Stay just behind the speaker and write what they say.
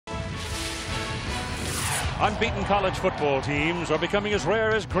Unbeaten college football teams are becoming as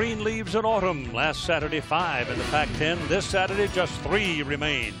rare as green leaves in autumn. Last Saturday, 5 in the Pac-10. This Saturday, just 3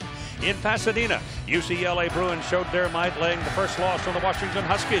 remain. In Pasadena, UCLA Bruins showed their might, laying the first loss on the Washington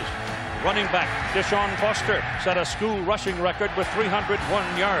Huskies. Running back Deshaun Foster set a school rushing record with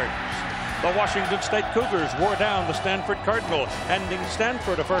 301 yards. The Washington State Cougars wore down the Stanford Cardinal, handing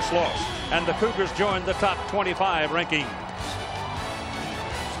Stanford a first loss, and the Cougars joined the top 25 rankings.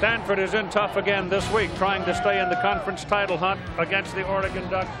 Stanford is in tough again this week, trying to stay in the conference title hunt against the Oregon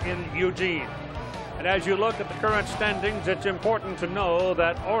Ducks in Eugene. And as you look at the current standings, it's important to know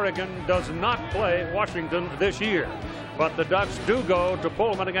that Oregon does not play Washington this year. But the Ducks do go to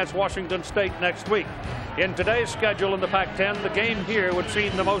Pullman against Washington State next week. In today's schedule in the Pac-10, the game here would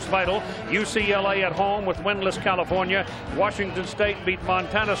seem the most vital. UCLA at home with winless California. Washington State beat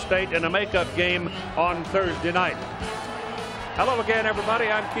Montana State in a makeup game on Thursday night. Hello again, everybody.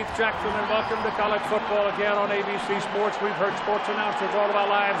 I'm Keith Jackson, and welcome to college football again on ABC Sports. We've heard sports announcers all of our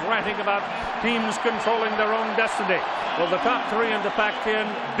lives ranting about teams controlling their own destiny. Well, the top 3 in the Pac-10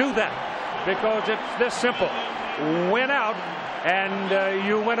 do that because it's this simple. Win out, and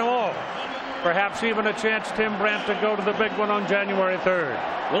you win them all. Perhaps even a chance, Tim Brandt, to go to the big one on January 3rd.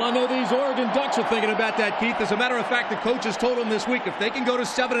 Well, I know these Oregon Ducks are thinking about that, Keith. As a matter of fact, the coaches told them this week if they can go to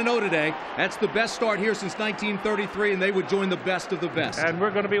 7-0 today, that's the best start here since 1933, and they would join the best of the best. And we're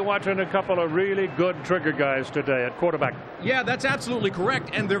going to be watching a couple of really good trigger guys today at quarterback. Yeah, that's absolutely correct,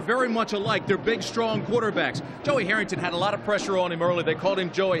 and they're very much alike. They're big, strong quarterbacks. Joey Harrington had a lot of pressure on him early. They called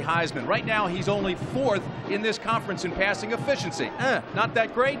him Joey Heisman. Right now, he's only 4th in this conference in passing efficiency. Not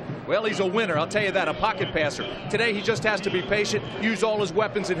that great? Well, he's a winner, I'll tell you that, a pocket passer. Today, he just has to be patient, use all his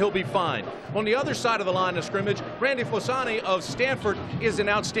weapons, and he'll be fine. On the other side of the line of scrimmage, Randy Fosani of Stanford is an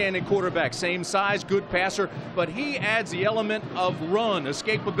outstanding quarterback. Same size, good passer, but he adds the element of run,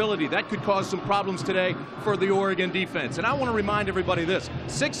 escapability. That could cause some problems today for the Oregon defense. And I want to remind everybody this.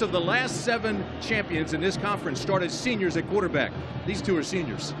 6 of the last 7 champions in this conference started seniors at quarterback. These 2 are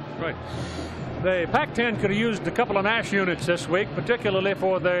seniors. Right. The Pac-10 could have used a couple of Nash units this week, particularly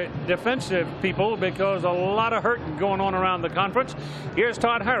for the defensive people, because a lot of hurt going on around the conference. Here's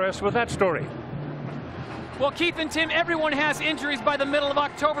Todd Harris with that story. Well, Keith and Tim, everyone has injuries by the middle of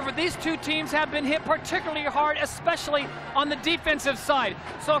October, but these 2 teams have been hit particularly hard, especially on the defensive side.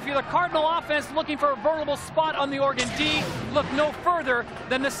 So if you're the Cardinal offense looking for a vulnerable spot on the Oregon D, look no further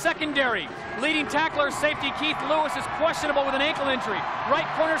than the secondary. Leading tackler safety Keith Lewis is questionable with an ankle injury. Right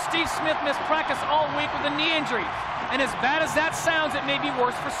corner Steve Smith missed practice all week with a knee injury. And as bad as that sounds, it may be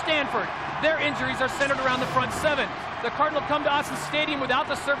worse for Stanford. Their injuries are centered around the front 7. The Cardinal come to Autzen Stadium without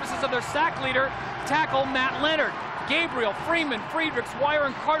the services of their sack leader, tackle Matt Leonard. Gabriel, Freeman, Friedrichs, Wire,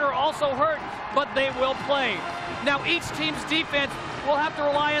 and Carter also hurt, but they will play. Now, each team's defense will have to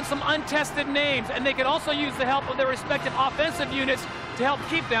rely on some untested names, and they can also use the help of their respective offensive units to help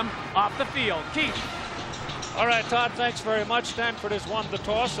keep them off the field. Keith. All right, Todd, thanks very much. Stanford has won the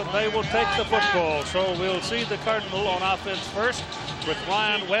toss, and they will take the football. So we'll see the Cardinal on offense first with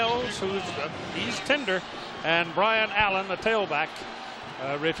Ryan Wells, he's tender, and Brian Allen, the tailback,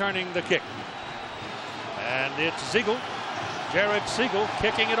 returning the kick. And it's Siegel, Jared Siegel,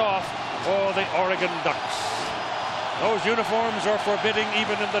 kicking it off for the Oregon Ducks. Those uniforms are forbidding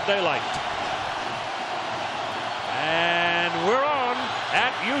even in the daylight. And we're on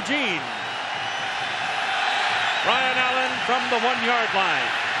at Eugene. Brian Allen from the 1-yard line.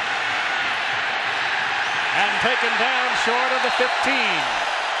 And taken down short of the 15.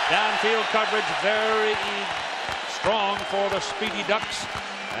 Downfield coverage very strong for the Speedy Ducks.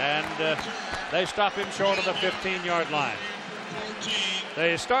 And they stop him short of the 15-yard line.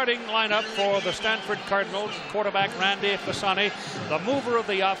 The starting lineup for the Stanford Cardinals, quarterback Randy Fosani, the mover of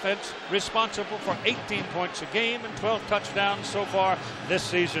the offense, responsible for 18 points a game and 12 touchdowns so far this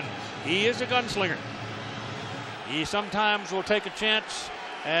season. He is a gunslinger. He sometimes will take a chance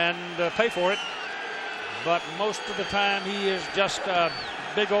and pay for it, but most of the time he is just a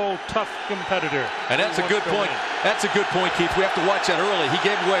big old tough competitor. And that's a good point. That's a good point, Keith. We have to watch that early. He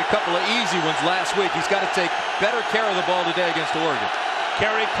gave away a couple of easy ones last week. He's got to take better care of the ball today against Oregon.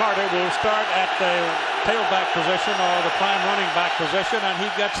 Kerry Carter will start at the tailback position or the prime running back position, and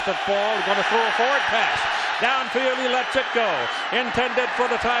he gets the ball. He's going to throw a forward pass. Downfield, he lets it go. Intended for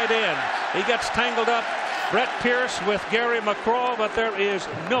the tight end. He gets tangled up. Brett Pierce with Gary McCraw, but there is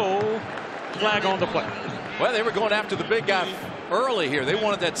no flag on the play. Well, they were going after the big guy early here. They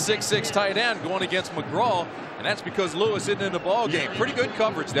wanted that 6'6" tight end going against McGraw, and that's because Lewis isn't in the ball game. Pretty good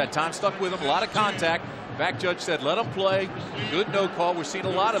coverage that time. Stuck with him. A lot of contact. Back judge said let him play. Good no call. We've seen a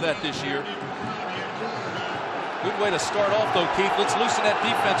lot of that this year. Good way to start off, though, Keith. Let's loosen that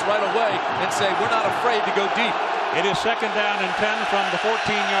defense right away and say we're not afraid to go deep. It is 2nd down and 10 from the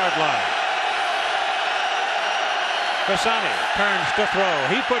 14-yard line. Fasani turns to throw.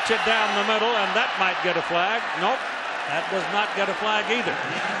 He puts it down the middle, and that might get a flag. Nope, that does not get a flag either.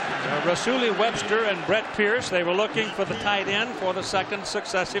 Rasuli Webster and Brett Pierce, they were looking for the tight end for the 2nd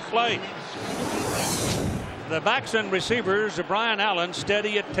successive play. The backs and receivers, Brian Allen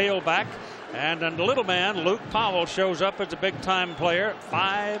steady at tailback, and then the little man, Luke Powell, shows up as a big-time player,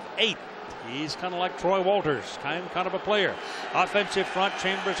 5'8". He's kind of like Troy Walters, kind of a player. Offensive front,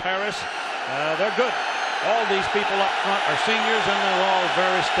 Chambers, Harris, they're good. All these people up front are seniors, and they're all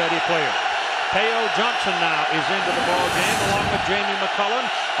very steady players. Teo Johnson now is into the ball game along with Jamie McCullen.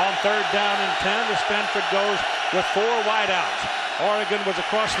 On 3rd down and 10, the Stanford goes with 4 wideouts. Oregon was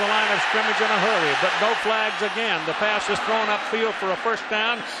across the line of scrimmage in a hurry, but no flags again. The pass is thrown upfield for a 1st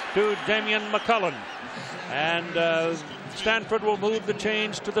down to Damian McCullen. And Stanford will move the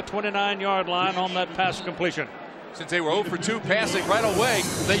chains to the 29-yard line on that pass completion. Since they were 0 for 2 passing right away,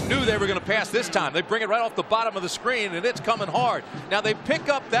 they knew they were going to pass this time. They bring it right off the bottom of the screen, and it's coming hard. Now they pick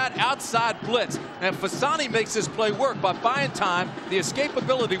up that outside blitz, and Fasani makes this play work by buying time. The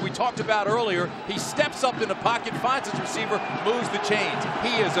escapability we talked about earlier, he steps up in the pocket, finds his receiver, moves the chains.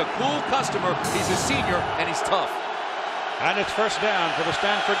 He is a cool customer. He's a senior, and he's tough. And it's 1st down for the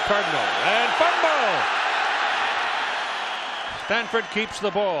Stanford Cardinal. And fumble! Stanford keeps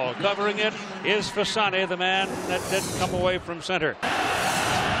the ball. Covering it is Fasani, the man that didn't come away from center.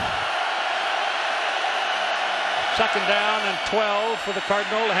 2nd down and 12 for the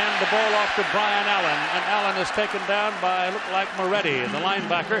Cardinal. Hand the ball off to Brian Allen. And Allen is taken down by, look like Moretti, the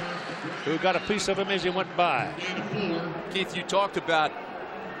linebacker, who got a piece of him as he went by. Keith, you talked about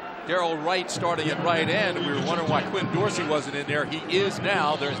Darrell Wright starting at right end. We were wondering why Quinn Dorsey wasn't in there. He is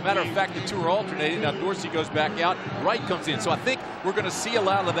now. As a matter of fact, the 2 are alternating. Now Dorsey goes back out. Wright comes in. So I think we're going to see a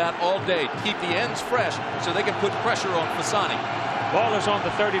lot of that all day. Keep the ends fresh so they can put pressure on Fasani. Ball is on the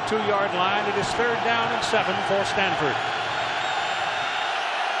 32-yard line. It is 3rd down and 7 for Stanford.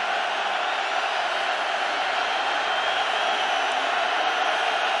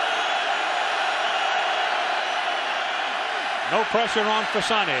 No pressure on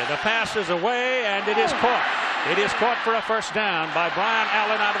Fasani. The pass is away, and it is caught. It is caught for a 1st down by Brian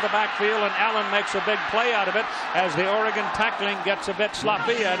Allen out of the backfield, and Allen makes a big play out of it as the Oregon tackling gets a bit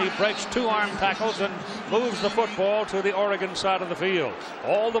sloppy, and he breaks 2 arm tackles and moves the football to the Oregon side of the field,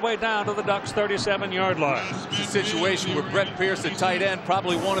 all the way down to the Ducks' 37-yard line. It's a situation where Brett Pierce, the tight end,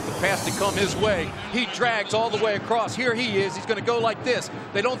 probably wanted the pass to come his way. He drags all the way across. Here he is. He's going to go like this.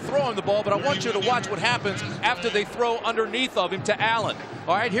 They don't throw him the ball, but I want you to watch what happens after they throw underneath of him to Allen.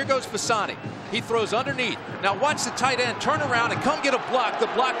 All right, here goes Fasani. He throws underneath. Now watch the tight end turn around and come get a block,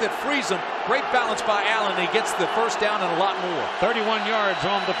 the block that frees him. Great balance by Allen. He gets the 1st down and a lot more. 31 yards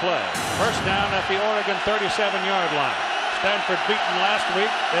on the play. 1st down at the Oregon 37-yard line. Stanford beaten last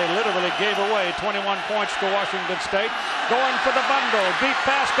week. They literally gave away 21 points to Washington State. Going for the bundle. Deep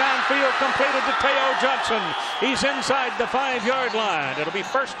pass downfield completed to Teo Johnson. He's inside the 5-yard line. It'll be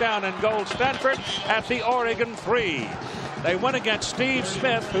 1st down and goal Stanford at the Oregon 3. They went against Steve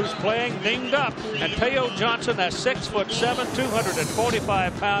Smith, who's playing dinged up. And Teo Johnson, a 6'7",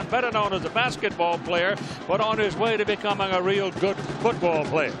 245-pound, better known as a basketball player, but on his way to becoming a real good football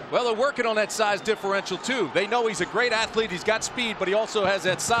player. Well, they're working on that size differential, too. They know he's a great athlete. He's got speed, but he also has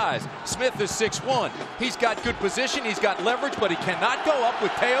that size. Smith is 6'1". He's got good position. He's got leverage, but he cannot go up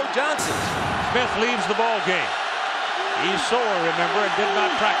with Teo Johnson. Smith leaves the ball game. He's sore, remember, and did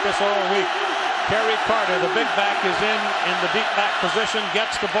not practice all week. Kerry Carter, the big back, is in the deep back position,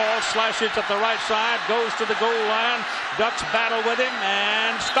 gets the ball, slashes at the right side, goes to the goal line. Ducks battle with him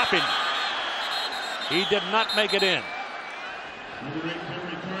and stop him. He did not make it in.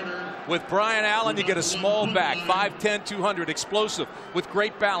 With Brian Allen, you get a small back, 5'10", 200, explosive, with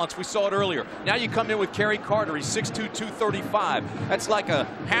great balance. We saw it earlier. Now you come in with Kerry Carter. He's 6'2", 235. That's like a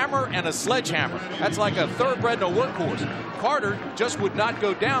hammer and a sledgehammer. That's like a thoroughbred and a workhorse. Carter just would not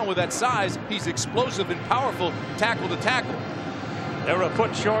go down with that size. He's explosive and powerful tackle to tackle. They're a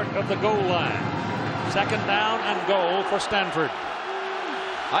foot short of the goal line. 2nd down and goal for Stanford.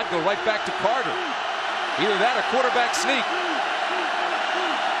 I'd go right back to Carter. Either that or quarterback sneak.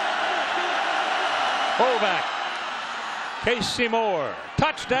 Fullback, Casey Moore.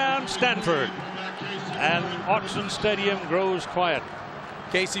 Touchdown, Stanford. And Autzen Stadium grows quiet.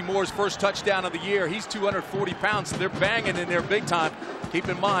 Casey Moore's 1st touchdown of the year. He's 240 pounds, so they're banging in there big time. Keep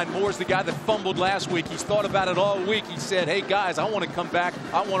in mind, Moore's the guy that fumbled last week. He's thought about it all week. He said, hey, guys, I want to come back.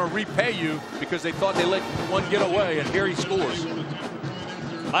 I want to repay you, because they thought they let one get away, and here he scores.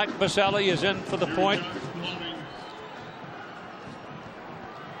 Mike Baselli is in for the point.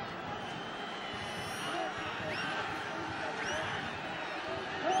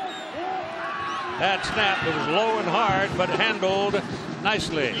 that snap. It was low and hard, but handled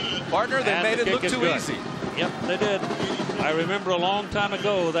nicely. Partner, they And made the it look kick is too good. easy. Yep, they did. I remember a long time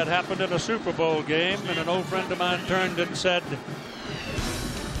ago that happened in a Super Bowl game, and an old friend of mine turned and said,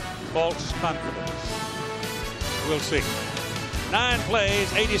 false confidence. We'll see. 9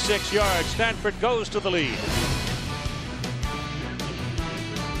 plays, 86 yards. Stanford goes to the lead.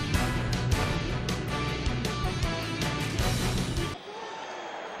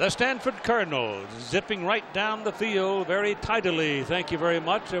 The Stanford Cardinals zipping right down the field very tidily. Thank you very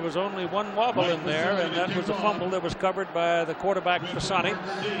much. There was only one wobble in there, and that was a fumble that was covered by the quarterback, Fasani.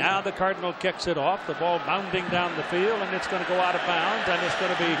 Now the Cardinal kicks it off. The ball bounding down the field, and it's going to go out of bounds, and it's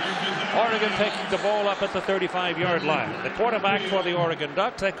going to be Oregon taking the ball up at the 35-yard line. The quarterback for the Oregon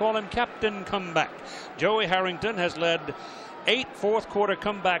Ducks, they call him Captain Comeback. Joey Harrington has led 8 fourth-quarter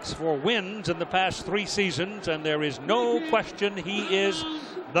comebacks for wins in the past 3 seasons, and there is no question he is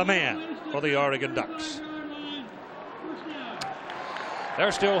the man for the Oregon Ducks.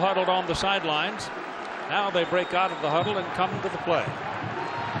 They're still huddled on the sidelines. Now they break out of the huddle and come to the play.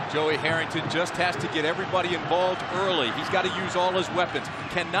 Joey Harrington just has to get everybody involved early. He's got to use all his weapons.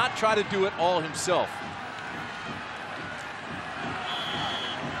 Cannot try to do it all himself.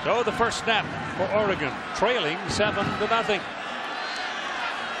 So the first snap for Oregon, trailing 7-0.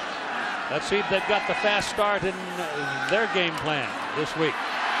 Let's see if they've got the fast start in their game plan this week.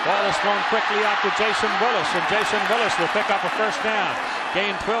 Ball is thrown quickly out to Jason Willis, and Jason Willis will pick up a first down.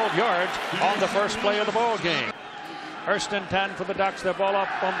 Gain 12 yards on the first play of the ball game. First and 10 for the Ducks. The ball up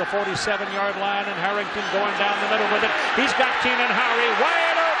on the 47-yard line, and Harrington going down the middle with it. He's got Keenan Howry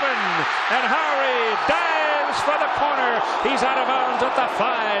wide open, and Howry dives for the corner. He's out of bounds at the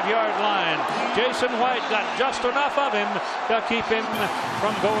 5-yard line. Jason White got just enough of him to keep him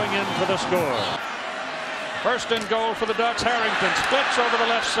from going in for the score. First and goal for the Ducks. Harrington splits over the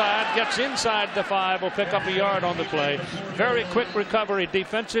left side, gets inside the 5, will pick up a yard on the play. Very quick recovery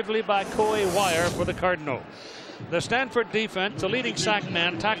defensively by Coy Wire for the Cardinal. The Stanford defense, the leading sack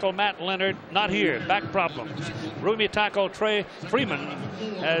man, tackle Matt Leonard, not here. Back problems. Roomy tackle Trey Freeman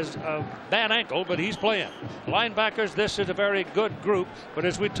has a bad ankle, but he's playing. Linebackers, this is a very good group, but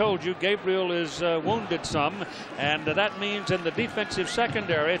as we told you, Gabriel is wounded some, and that means in the defensive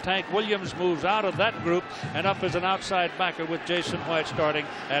secondary, Tank Williams moves out of that group and up as an outside backer with Jason White starting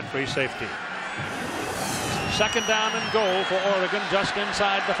at free safety. Second down and goal for Oregon just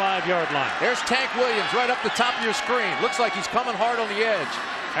inside the 5-yard line. There's Tank Williams right up the top of your screen. Looks like he's coming hard on the edge.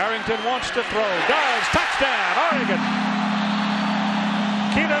 Harrington wants to throw. Does. Touchdown, Oregon.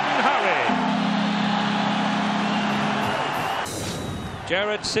 Keenan Howry.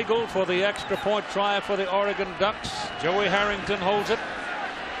 Jared Siegel for the extra point try for the Oregon Ducks. Joey Harrington holds it.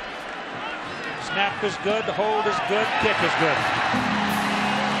 Snap is good. Hold is good. Kick is good.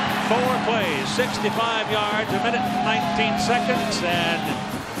 4 plays, 65 yards, 1 minute and 19 seconds,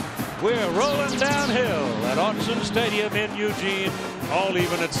 and we're rolling downhill at Autzen Stadium in Eugene, all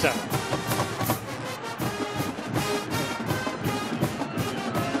even at 7.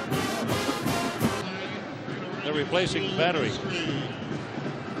 They're replacing battery.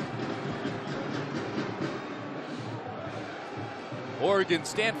 Oregon,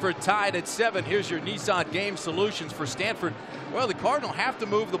 Stanford tied at 7. Here's your Nissan Game Solutions for Stanford. Well, the Cardinal have to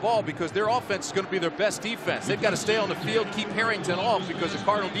move the ball because their offense is going to be their best defense. They've got to stay on the field, keep Harrington off because the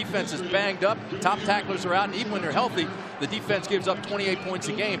Cardinal defense is banged up. Top tacklers are out, and even when they're healthy, the defense gives up 28 points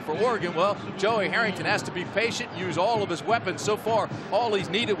a game. For Oregon, well, Joey Harrington has to be patient, use all of his weapons. So far, all he's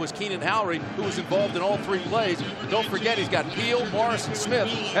needed was Keenan Howry, who was involved in all 3 plays. Don't forget, he's got Peel, Morris, and Smith.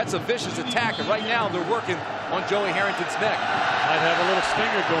 That's a vicious attack, and right now they're working on Joey Harrington's neck. Might have a little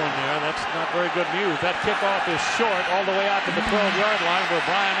stinger going there. That's not very good news. That kickoff is short all the way out to the 12-yard line where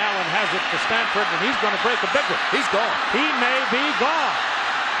Brian Allen has it for Stanford, and he's going to break a big one. He's gone. He may be gone.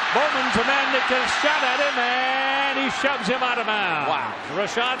 Bowman's the man that can shot at him, and he shoves him out of bounds. Wow.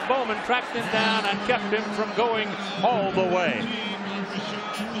 Rashad Bowman tracked him down and kept him from going all the way.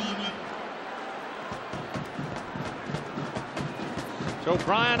 So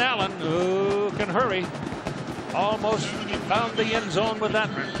Brian Allen, who can hurry, almost found the end zone with that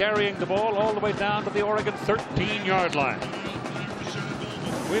one, carrying the ball all the way down to the Oregon 13-yard line.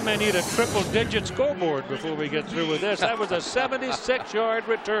 We may need a triple-digit scoreboard before we get through with this. That was a 76-yard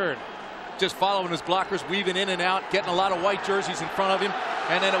return. Just following his blockers, weaving in and out, getting a lot of white jerseys in front of him,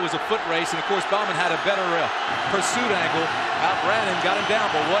 and then it was a foot race, and of course Bauman had a better pursuit angle, outran him, got him down,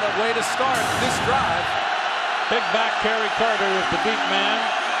 but what a way to start this drive. Big back Kerry Carter is the deep man.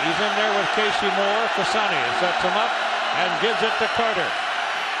 He's in there with Casey Moore. Fasani sets him up and gives it to Carter.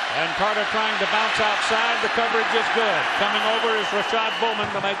 And Carter trying to bounce outside. The coverage is good. Coming over is Rashad Bowman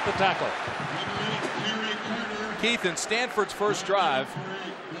to make the tackle. Keith, in Stanford's first drive,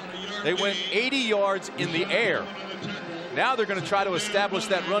 they went 80 yards in the air. Now they're going to try to establish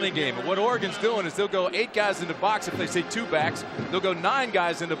that running game. And what Oregon's doing is they'll go 8 guys in the box if they say 2 backs. They'll go 9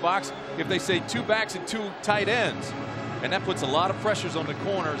 guys in the box if they say 2 backs and 2 tight ends. And that puts a lot of pressures on the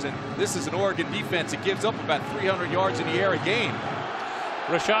corners. And this is an Oregon defense that gives up about 300 yards in the air a game.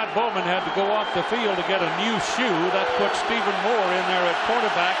 Rashad Bowman had to go off the field to get a new shoe. That puts Stephen Moore in there at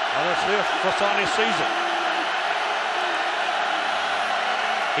quarterback. Let's see if Fasani sees it.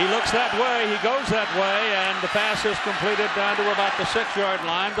 He looks that way, he goes that way, and the pass is completed down to about the 6-yard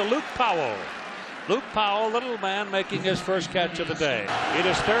line to Luke Powell. Luke Powell, little man, making his first catch of the day. It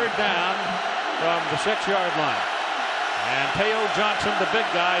is 3rd down from the 6-yard line. And Teo Johnson, the big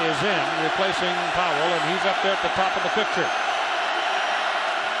guy, is in, replacing Powell, and he's up there at the top of the picture.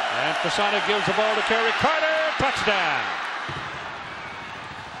 And Fasani gives the ball to Kerry Carter. Touchdown.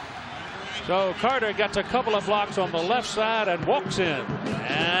 So Carter gets a couple of blocks on the left side and walks in.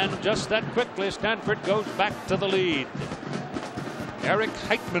 And just that quickly, Stanford goes back to the lead. Eric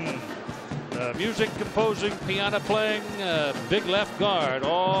Heitman, music composing, piano playing, big left guard,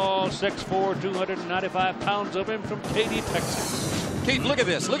 all 6'4", 295 pounds of him from Katy, Texas. Keith, look at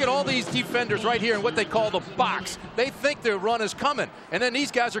this. Look at all these defenders right here in what they call the box. They think their run is coming, and then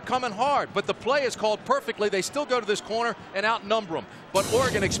these guys are coming hard. But the play is called perfectly. They still go to this corner and outnumber them. But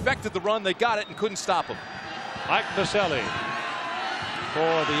Oregon expected the run. They got it and couldn't stop them. Mike Baselli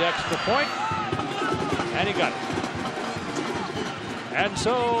for the extra point, and he got it. And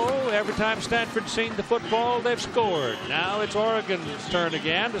so every time Stanford's seen the football, they've scored. Now it's Oregon's turn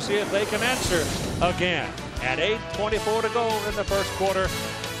again to see if they can answer again. At 8:24 to go in the first quarter,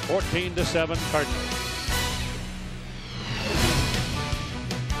 14-7 Cardinals.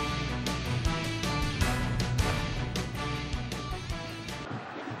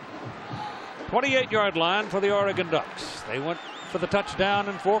 "28-yard line for the Oregon Ducks. They went for the touchdown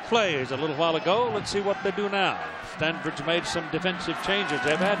in 4 plays a little while ago. Let's see what they do now. Stanford's made some defensive changes.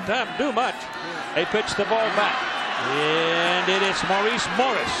 They've had time to do much. They pitch the ball back. And it is Maurice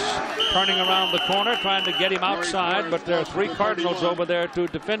Morris turning around the corner, trying to get him outside, but there are 3 Cardinals over there to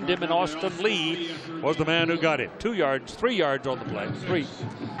defend him, and Austin Lee was the man who got it. 3 yards on the play. 3.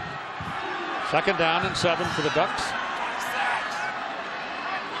 2nd down and 7 for the Ducks.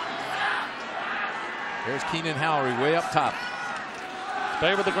 There's Keenan Howery way up top.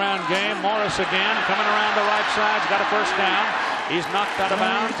 Stay with the ground game. Morris again coming around the right side. He's got a first down. He's knocked out of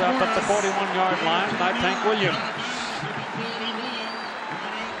bounds up at the 41-yard line by Tank Williams.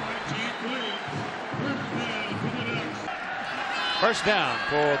 First down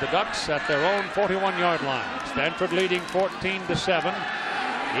for the Ducks at their own 41-yard line. Stanford leading 14-7.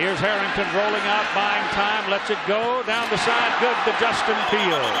 Here's Harrington rolling out, buying time, lets it go down the side, good to Justin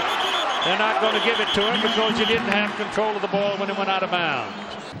Fields. They're not going to give it to him because he didn't have control of the ball when he went out of bounds.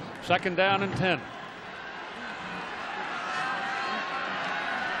 2nd down and 10.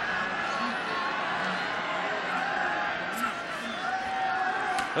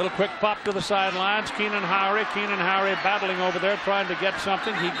 Little quick pop to the sidelines. Keenan Howery battling over there, trying to get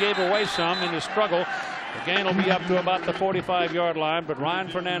something. He gave away some in his struggle. The gain will be up to about the 45-yard line, but Ryan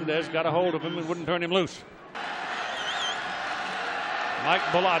Fernandez got a hold of him and wouldn't turn him loose. Mike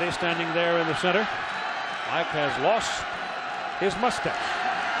Bellotti standing there in the center. Mike has lost his mustache.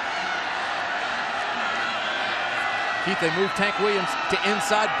 Keith, they moved Tank Williams to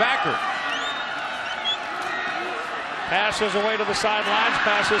inside backer. Pass is away to the sidelines.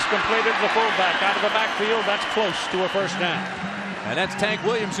 Pass is completed to the fullback out of the backfield. That's close to a first down. And that's Tank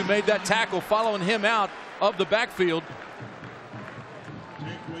Williams who made that tackle, following him out of the backfield.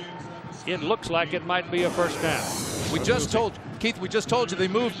 It looks like it might be a first down. We just told you they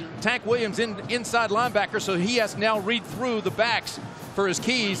moved Tank Williams inside linebacker, so he has to now read through the backs for his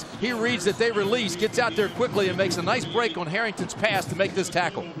keys. He reads that they release, gets out there quickly, and makes a nice break on Harrington's pass to make this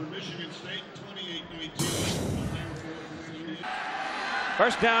tackle.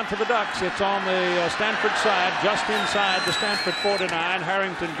 First down for the Ducks. It's on the Stanford side, just inside the Stanford 49.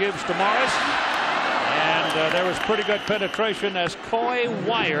 Harrington gives to Morris. And there was pretty good penetration as Coy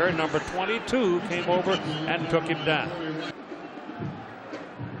Wire, number 22, came over and took him down.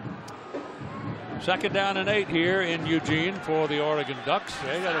 2nd down and 8 here in Eugene for the Oregon Ducks.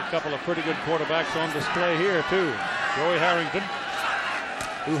 They got a couple of pretty good quarterbacks on display here, too. Joey Harrington,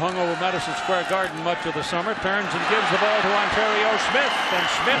 who hung over Madison Square Garden much of the summer, turns and gives the ball to Ontario Smith, and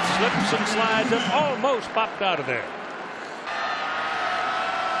Smith slips and slides and almost popped out of there.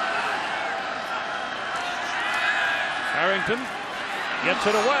 Harrington gets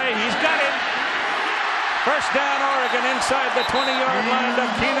it away. He's got it. First down, Oregon inside the 20-yard line to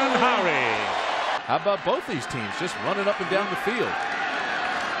Keenan Howery. How about both these teams just running up and down the field?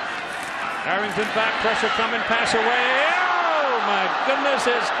 Harrington back, pressure coming, pass away. Oh my goodness,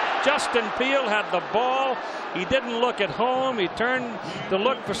 Justin Peele had the ball. He didn't look at home. He turned to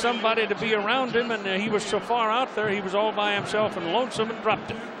look for somebody to be around him, and he was so far out there, he was all by himself and lonesome and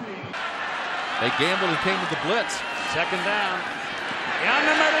dropped it. They gambled and came with the blitz. Second down. Down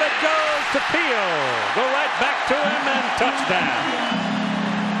the middle it goes to Peele. Go right back to him and touchdown.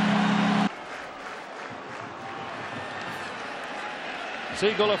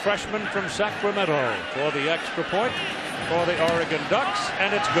 Siegel, a freshman from Sacramento, for the extra point for the Oregon Ducks,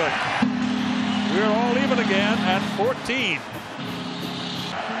 and it's good. We're all even again at 14.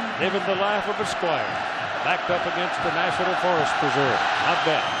 David the laughable Squire, backed up against the National Forest Preserve. Not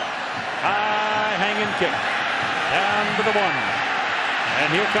bad. High hanging kick. Down to the 1. And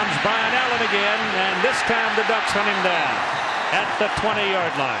here comes Brian Allen again, and this time the Ducks hunt him down at the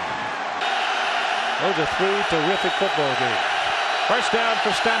 20-yard line. Those are 3 terrific football games. First down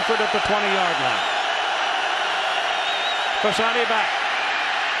for Stanford at the 20-yard line. Fasani back.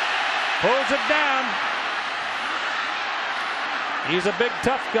 Pulls it down. He's a big,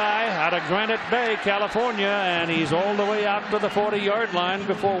 tough guy out of Granite Bay, California, and he's all the way out to the 40-yard line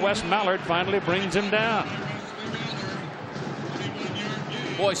before Wes Mallard finally brings him down.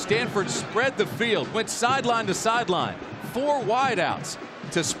 Boy, Stanford spread the field, went sideline to sideline. 4 wideouts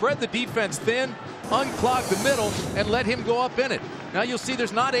to spread the defense thin, unclog the middle, and let him go up in it. Now you'll see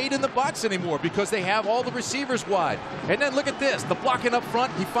there's not 8 in the box anymore because they have all the receivers wide. And then look at this, the blocking up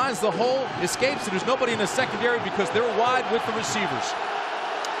front. He finds the hole, escapes, and there's nobody in the secondary because they're wide with the receivers.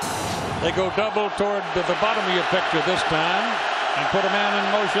 They go double toward the bottom of your picture this time and put a man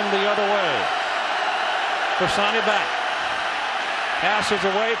in motion the other way. Fasani back. Passes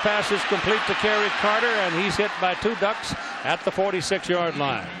away, passes complete to Kerry Carter, and he's hit by 2 Ducks at the 46-yard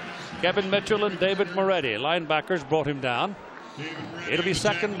line. Kevin Mitchell and David Moretti, linebackers, brought him down. It'll be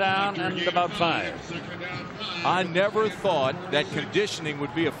second down and about 5. I never thought that conditioning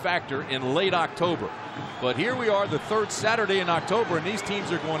would be a factor in late October. But here we are, the 3rd Saturday in October, and these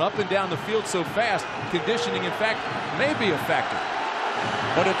teams are going up and down the field so fast. Conditioning, in fact, may be a factor.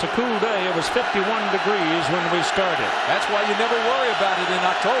 But it's a cool day. It was 51 degrees when we started. That's why you never worry about it in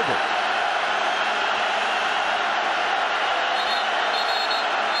October.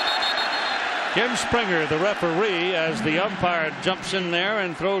 Jim Springer, the referee, as the umpire jumps in there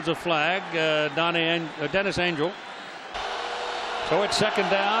and throws a flag. Dennis Angel. So it's second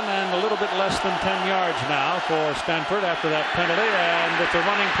down and a little bit less than 10 yards now for Stanford after that penalty. And it's a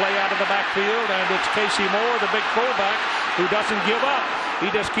running play out of the backfield. And it's Casey Moore, the big fullback, who doesn't give up. He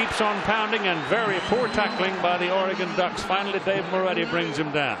just keeps on pounding, and very poor tackling by the Oregon Ducks. Finally, Dave Moretti brings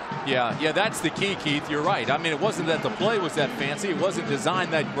him down. Yeah, that's the key, Keith. You're right. I mean, it wasn't that the play was that fancy. It wasn't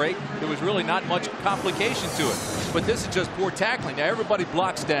designed that great. There was really not much complication to it. But this is just poor tackling. Now, everybody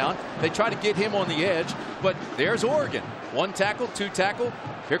blocks down. They try to get him on the edge. But there's Oregon. 1 tackle, 2 tackle.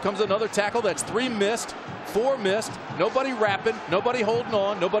 Here comes another tackle. That's 3 missed, 4 missed. Nobody wrapping, nobody holding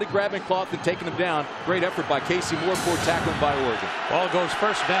on, nobody grabbing cloth and taking him down. Great effort by Casey Moore. Poor tackling by Oregon. Ball goes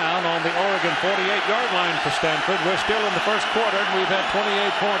first down on the Oregon 48-yard line for Stanford. We're still in the first quarter, and we've had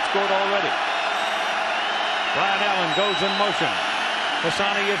 28 points scored already. Brian Allen goes in motion.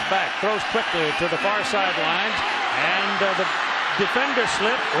 Fasani is back, throws quickly to the far sidelines, and the defender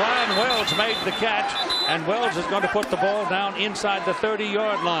slipped. Ryan Wells made the catch, and Wells is going to put the ball down inside the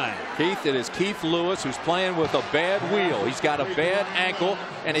 30-yard line. Keith, it is Keith Lewis who's playing with a bad wheel. He's got a bad ankle,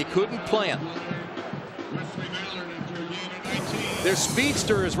 and he couldn't plant. Their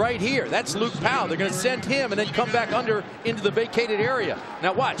speedster is right here. That's Luke Powell. They're going to send him and then come back under into the vacated area.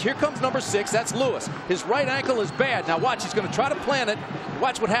 Now watch. Here comes number 6. That's Lewis. His right ankle is bad. Now watch. He's going to try to plant it.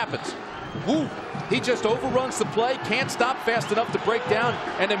 Watch what happens. Woo! He just overruns the play. Can't stop fast enough to break down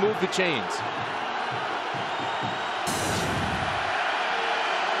and then move the chains.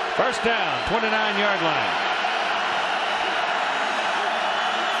 First down, 29-yard line.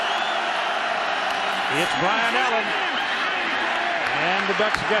 It's Brian Allen. And the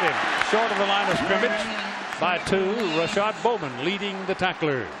Ducks get him short of the line of scrimmage by 2. Rashad Bowman leading the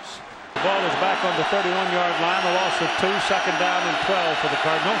tacklers. The ball is back on the 31-yard line. A loss of 2. Second down and 12 for the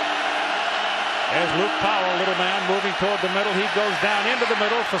Cardinal. There's Luke Powell, little man, moving toward the middle. He goes down into the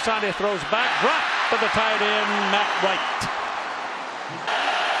middle. Fasani throws back. Drop to the tight end, Matt Wright.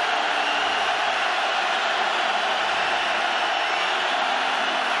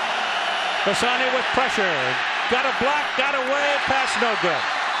 Fasani with pressure. Got a block, got away, pass no good.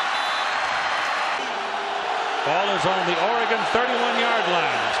 Ball is on the Oregon 31-yard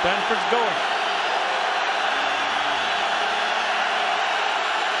line. Stanford's going.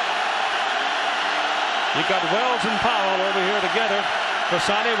 You got Wells and Powell over here together.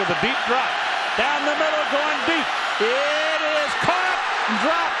 Pisani with a deep drop. Down the middle, going deep. It is caught and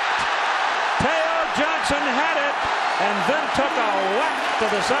dropped. Teo Johnson had it and then took a whack to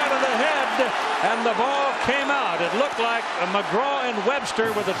the side of the head, and the ball came out. It looked like McGraw and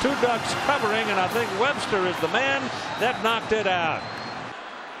Webster with the two Ducks covering, and I think Webster is the man that knocked it out.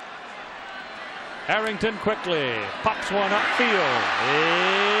 Harrington quickly pops one upfield.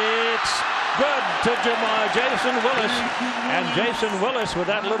 It's good to Jason Willis, and Jason Willis with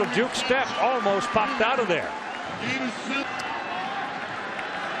that little juke step almost popped out of there.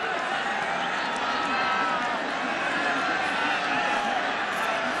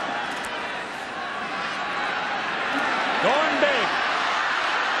 Going big.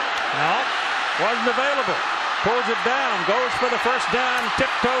 No, wasn't available. Pulls it down, goes for the first down,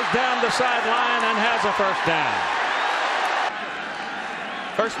 tiptoes down the sideline and has a first down.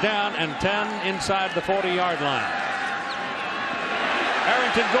 First down and 10 inside the 40-yard line.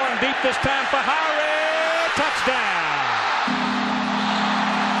 Harrington going deep this time for Harry. Touchdown.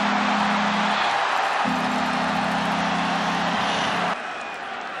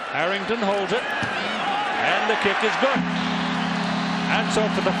 Harrington holds it, and the kick is good. And so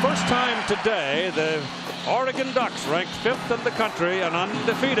for the first time today, the Oregon Ducks, ranked 5th in the country and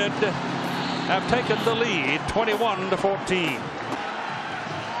undefeated, have taken the lead 21-14.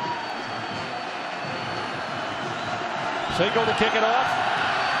 Siegel to kick it off.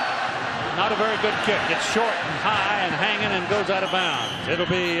 Not a very good kick. It's short and high and hanging and goes out of bounds.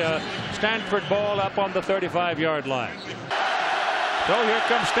 It'll be Stanford ball up on the 35-yard line. So here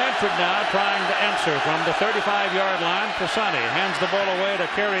comes Stanford now trying to answer from the 35-yard line. Pisani hands the ball away to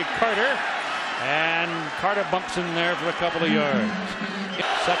Kerry Carter, and Carter bumps in there for a couple of yards.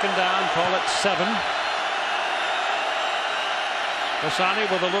 Second down, call it 7. Pisani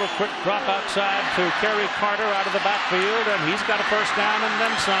with a little quick drop outside to Kerry Carter out of the backfield, and he's got a first down and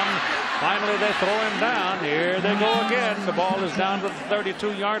then some. Finally they throw him down. Here they go again. The ball is down to the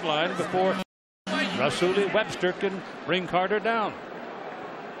 32-yard line before Rasuli Webster can bring Carter down.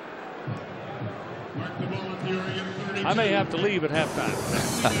 I may have to leave at halftime.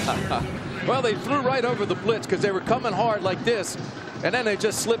 Well, they threw right over the blitz because they were coming hard like this, and then they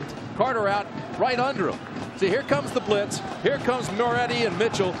just slipped Carter out right under him. See, here comes the blitz. Here comes Moretti and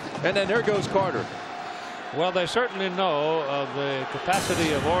Mitchell, and then there goes Carter. Well, they certainly know of the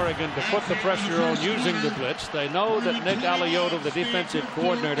capacity of Oregon to put the pressure on using the blitz. They know that Nick Alioto, the defensive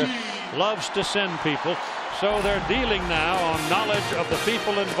coordinator, loves to send people. So they're dealing now on knowledge of the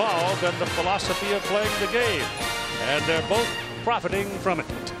people involved and the philosophy of playing the game. And they're both profiting from it.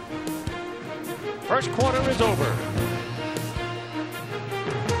 First quarter is over.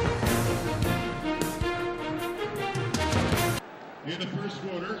 In the first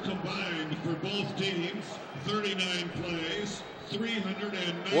quarter, combined for both teams, 39 plays,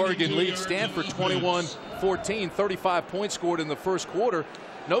 390. Oregon leads Stanford 21-14, 35 points scored in the first quarter.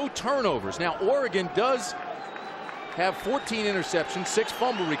 No turnovers. Now, Oregon does have 14 interceptions, 6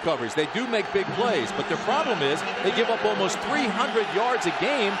 fumble recoveries. They do make big plays, but their problem is they give up almost 300 yards a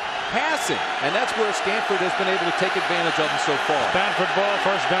game passing, and that's where Stanford has been able to take advantage of them so far. Stanford ball,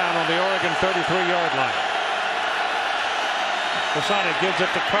 first down on the Oregon 33-yard line. Pisani gives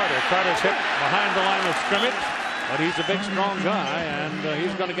it to Carter. Carter's hit behind the line of scrimmage, but he's a big, strong guy, and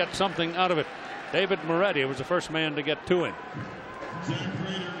he's going to get something out of it. David Moretti was the first man to get to him.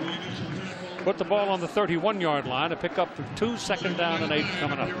 Put the ball on the 31-yard line to pick up 2, second down and 8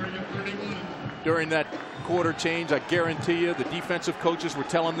 coming up. During that quarter change, I guarantee you the defensive coaches were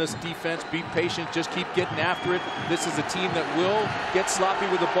telling this defense, be patient, just keep getting after it. This is a team that will get sloppy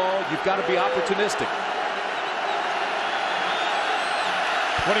with the ball. You've got to be opportunistic.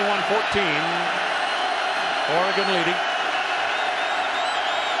 21-14, Oregon leading.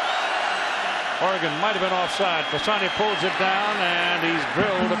 Oregon might have been offside. Pisani pulls it down, and he's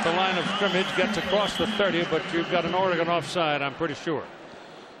drilled at the line of scrimmage, gets across the 30, but you've got an Oregon offside, I'm pretty sure.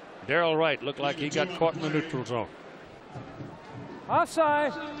 Darrell Wright looked like he got caught in the neutral zone.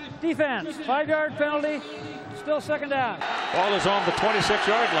 Offside, defense, 5-yard penalty, still second down. Ball is on the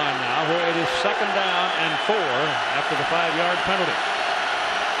 26-yard line now, where it is second down and 4 after the 5-yard penalty.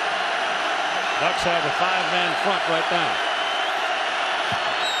 Ducks have a 5-man front right now.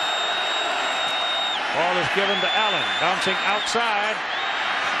 Ball is given to Allen, bouncing outside,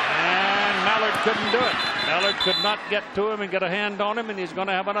 and Mallard couldn't do it. Mallard could not get to him and get a hand on him, and he's going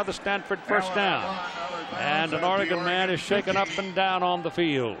to have another Stanford first down. And an Oregon man is shaken up and down on the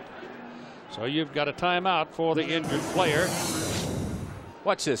field. So you've got a timeout for the injured player.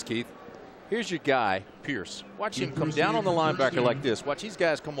 Watch this, Keith. Here's your guy, Pierce. Watch him come down on the linebacker like this. Watch these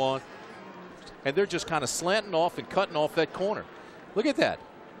guys come on. and they're just kind of slanting off and cutting off that corner. Look at that.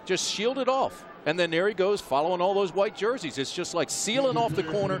 Just shielded off. And then there he goes, following all those white jerseys. It's just like sealing off the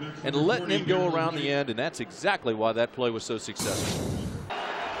corner and letting him go around the end, and that's exactly why that play was so successful.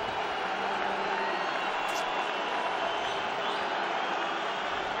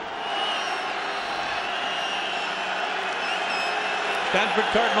 Stanford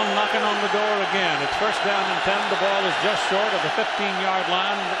Cardinal knocking on the door again. It's first down and 10. The ball is just short of the 15-yard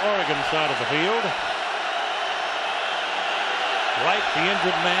line on the Oregon side of the field. Wright, the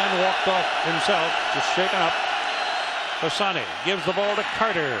injured man, walked off himself, just shaken up. Fasani gives the ball to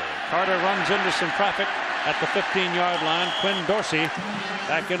Carter. Carter runs into some traffic at the 15-yard line. Quinn Dorsey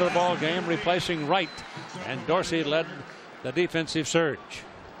back into the ball game, replacing Wright, and Dorsey led the defensive surge.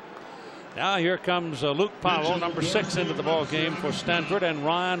 Now here comes Luke Powell, number 6, into the ball game for Stanford, and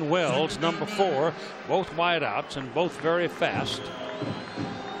Ryan Wells, number 4, both wideouts and both very fast.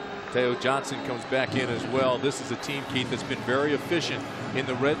 Teo Johnson comes back in as well. This is a team, Keith, that's been very efficient in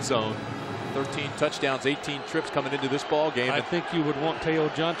the red zone. 13 touchdowns, 18 trips coming into this ball game. I think you would want Teo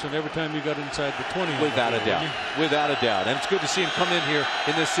Johnson every time you got inside the 20. Without a doubt. Without a doubt. And it's good to see him come in here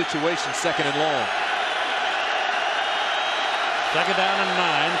in this situation, 2nd and long. 2nd down and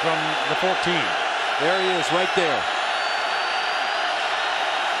 9 from the 14. There he is, right there.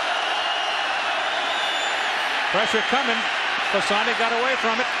 Pressure coming. Fasani got away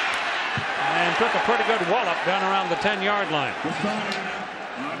from it and took a pretty good wallop down around the 10-yard line.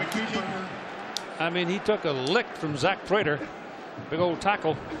 I mean, he took a lick from Zach Prater. Big old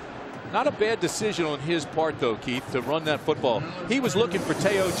tackle. Not a bad decision on his part, though, Keith, to run that football. He was looking for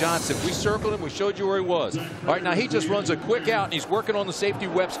Teo Johnson. We circled him. We showed you where he was. All right, now he just runs a quick out, and he's working on the safety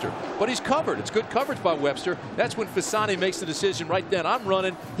Webster. But he's covered. It's good coverage by Webster. That's when Fasani makes the decision right then. I'm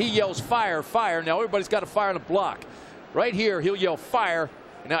running. He yells, fire, fire. Now everybody's got to fire on a block. Right here, he'll yell, fire.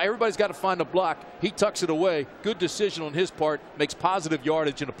 Now everybody's got to find a block. He tucks it away. Good decision on his part. Makes positive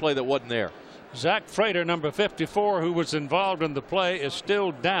yardage in a play that wasn't there. Zach Frater, number 54, who was involved in the play, is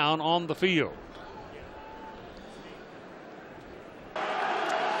still down on the field.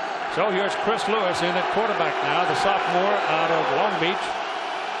 So here's Chris Lewis in at quarterback now, the sophomore out of Long Beach,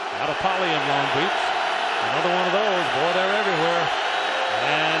 out of Poly in Long Beach. Another one of those. Boy, they're everywhere.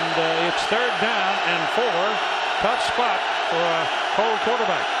 And it's 3rd down and 4. Tough spot for a cold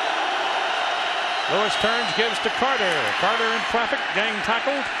quarterback. Lewis turns, gives to Carter. Carter in traffic, gang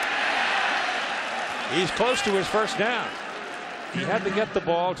tackled. He's close to his first down. He had to get the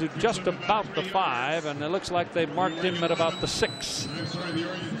ball to just about the 5, and it looks like they marked him at about the 6.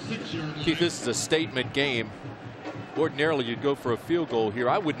 Keith, this is a statement game. Ordinarily, you'd go for a field goal here.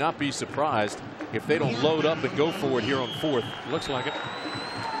 I would not be surprised if they don't load up and go for it here on 4th. Looks like it.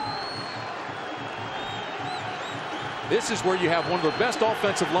 This is where you have one of the best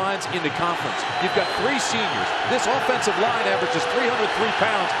offensive lines in the conference. You've got 3 seniors. This offensive line averages 303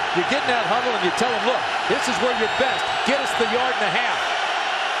 pounds. You get in that huddle and you tell them, look, this is where you're best. Get us the 1.5 yards.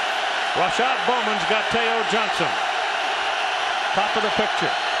 Rashad Bowman's got Teo Johnson. Top of the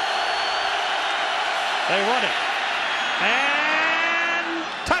picture. They run it. And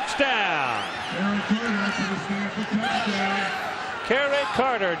touchdown. Kerry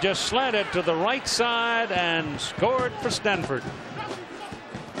Carter just slanted to the right side and scored for Stanford.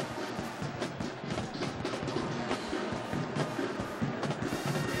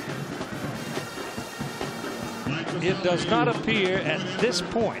 It does not appear at this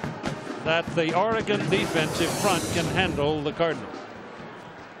point that the Oregon defensive front can handle the Cardinals.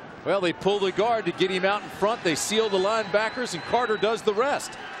 Well, they pull the guard to get him out in front. They seal the linebackers, and Carter does the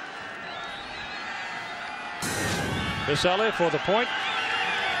rest. Biselli for the point.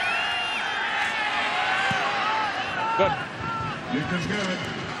 Good.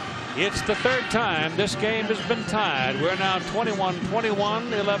 It's the 3rd time this game has been tied. We're now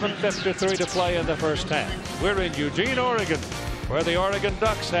 21-21, 11:53 to play in the first half. We're in Eugene, Oregon, where the Oregon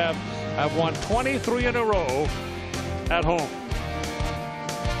Ducks have won 23 in a row at home.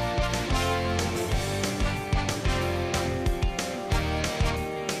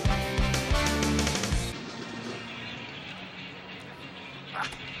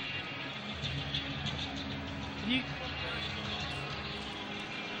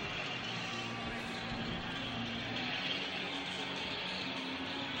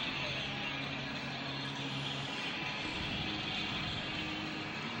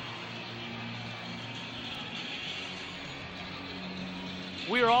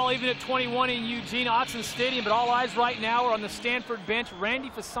 We are all even at 21 in Eugene, Autzen Stadium, but all eyes right now are on the Stanford bench. Randy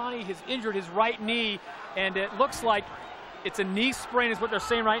Fasani has injured his right knee, and it looks like it's a knee sprain is what they're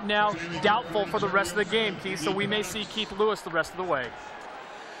saying right now. Doubtful for the rest of the game, Keith, so we may see Keith Lewis the rest of the way.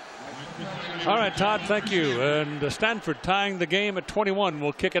 All right, Todd, thank you. And Stanford tying the game at 21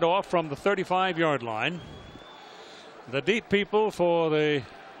 will kick it off from the 35-yard line. The deep people for the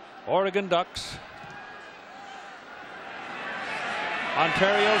Oregon Ducks.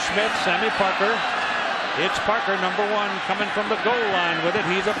 Ontario Smith, Sammy Parker. It's Parker, number 1, coming from the goal line with it.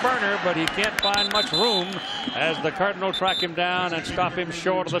 He's a burner, but he can't find much room as the Cardinal track him down and stop him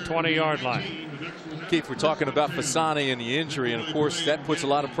short of the 20-yard line. Keith, we're talking about Fasani and the injury, and of course that puts a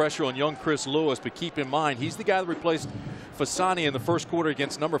lot of pressure on young Chris Lewis, but keep in mind he's the guy that replaced Fasani in the first quarter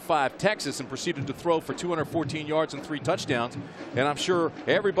against number 5 Texas and proceeded to throw for 214 yards and 3 touchdowns. And I'm sure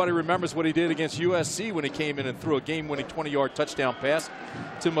everybody remembers what he did against USC when he came in and threw a game-winning 20-yard touchdown pass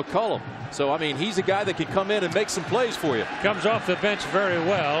to McCullum. So I mean, he's a guy that can come in and make some plays for you. Comes off the bench very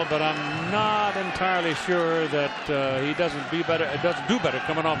well, but I'm not entirely sure that he doesn't do better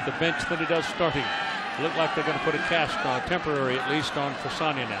coming off the bench than he does starting. Look like they're going to put a cast on, temporary at least, on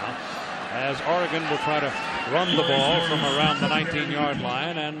Fasani now, as Oregon will try to run the ball from around the 19-yard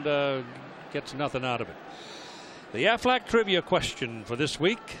line and gets nothing out of it. The Aflac trivia question for this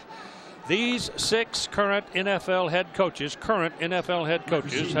week. These 6 current NFL head coaches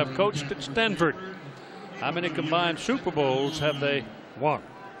have coached at Stanford. How many combined Super Bowls have they won?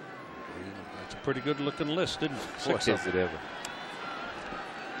 That's a pretty good looking list, isn't it? 6 of them.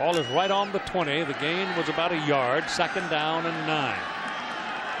 Ball is right on the 20. The gain was about a yard. 2nd down and 9.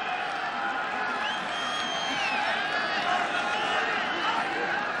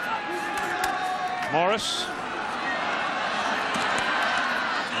 Morris.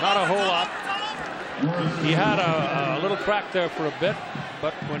 Not a whole lot. He had a little crack there for a bit,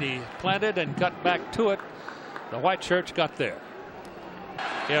 but when he planted and got back to it, the white shirts got there.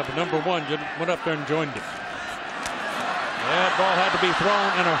 Yeah, but number 1 went up there and joined him. That ball had to be thrown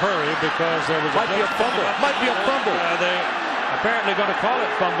in a hurry because there was a fumble. Might be a fumble. They apparently going to call it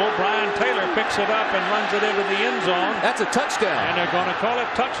fumble. Brian Taylor picks it up and runs it into the end zone. That's a touchdown. And they're going to call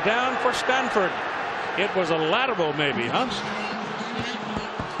it touchdown for Stanford. It was a lateral, maybe, huh?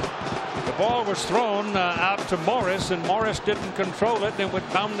 The ball was thrown out to Morris, and Morris didn't control it. It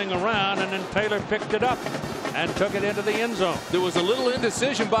went bounding around, and then Taylor picked it up and took it into the end zone. There was a little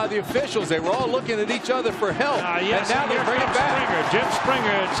indecision by the officials. They were all looking at each other for help. Yes, and now they bring it back. Jim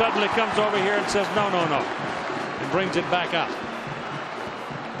Springer suddenly comes over here and says, no, no, no, and brings it back out.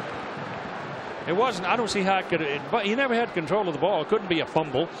 It wasn't, I don't see how it could, but he never had control of the ball. It couldn't be a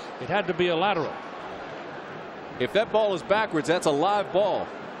fumble. It had to be a lateral. If that ball is backwards, that's a live ball.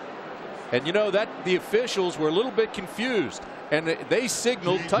 And you know that the officials were a little bit confused, and they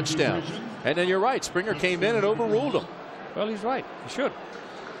signaled touchdown. And then you're right, Springer came in and overruled him. Well, he's right. He should.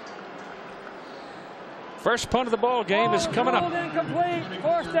 First punt of the ball game is coming up. Incomplete.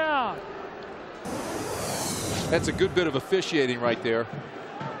 4th down. That's a good bit of officiating right there,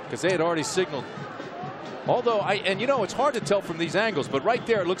 because they had already signaled. Although, and you know, it's hard to tell from these angles, but right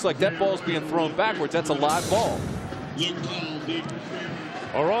there it looks like that ball's being thrown backwards. That's a live ball.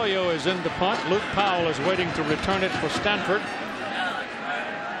 Arroyo is in the punt. Luke Powell is waiting to return it for Stanford.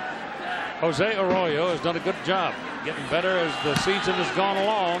 Jose Arroyo has done a good job, getting better as the season has gone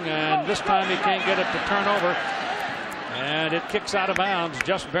along, and this time he can't get it to turn over, and it kicks out of bounds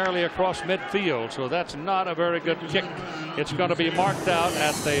just barely across midfield, so that's not a very good kick. It's going to be marked out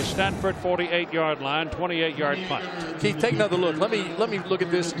at the Stanford 48-yard line, 28-yard punt. Keith, take another look. Let me look at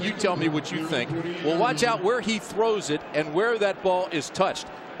this. You tell me what you think. Well, watch out where he throws it and where that ball is touched.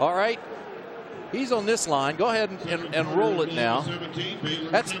 All right. He's on this line. Go ahead and roll it now.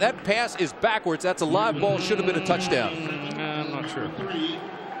 That pass is backwards. That's a live ball. Should have been a touchdown. I'm not sure.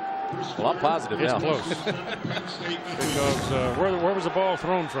 Well, I'm positive it's now. Close. Because where was the ball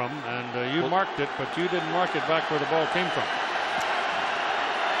thrown from? And you marked it, but you didn't mark it back where the ball came from.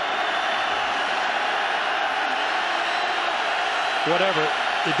 Whatever,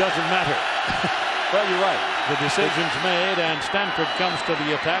 it doesn't matter. Well, you're right. The decision's made, and Stanford comes to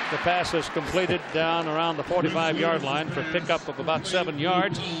the attack. The pass is completed down around the 45-yard line for pickup of about 7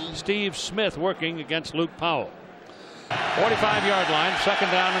 yards. Steve Smith working against Luke Powell. 45-yard line,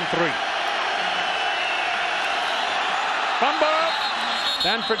 2nd down and 3. Fumble!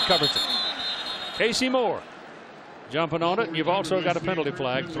 Stanford covers it. Casey Moore jumping on it, and you've also got a penalty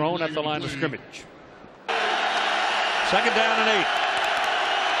flag thrown at the line of scrimmage. 2nd down and 8.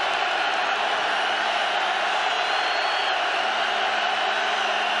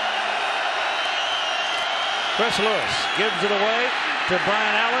 Chris Lewis gives it away to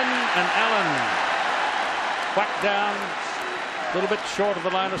Brian Allen, and Allen whacked down a little bit short of the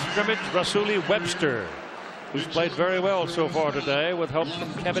line of scrimmage. Rasuli Webster, who's played very well so far today with help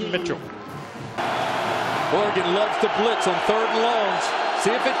from Kevin Mitchell. Oregon loves to blitz on 3rd and longs. See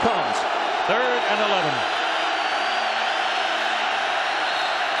if it comes. 3rd and 11.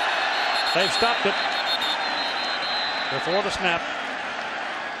 They've stopped it before the snap.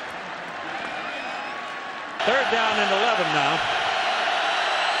 3rd down and 11 now.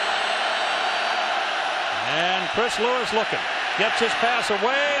 And Chris Lewis looking. Gets his pass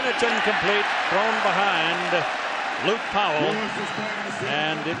away, and it's incomplete. Thrown behind Luke Powell.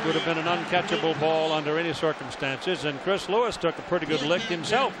 And it would have been an uncatchable ball under any circumstances. And Chris Lewis took a pretty good lick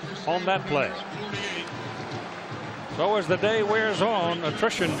himself on that play. So as the day wears on,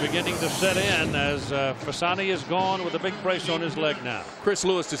 attrition beginning to set in as Fasani is gone with a big brace on his leg now. Chris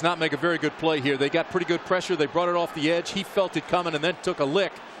Lewis does not make a very good play here. They got pretty good pressure. They brought it off the edge. He felt it coming and then took a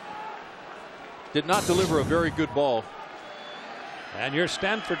lick. Did not deliver a very good ball. And here's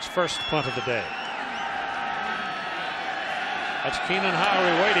Stanford's first punt of the day. That's Keenan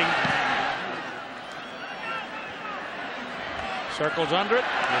Howery waiting. Circles under it.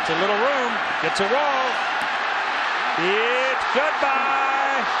 Gets a little room. Gets a wall. It's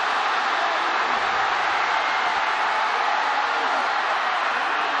goodbye.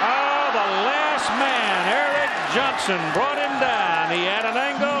 Oh, the last man, Eric Johnson, brought him down. He had an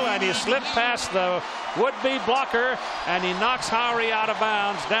angle and he slipped past the would-be blocker, and he knocks Howery out of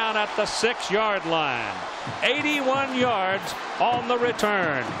bounds down at the 6-yard line. 81 yards on the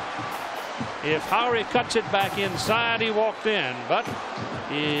return. If Howery cuts it back inside, he walked in, but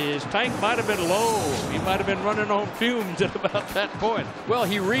his tank might have been low. He might have been running on fumes at about that point. Well,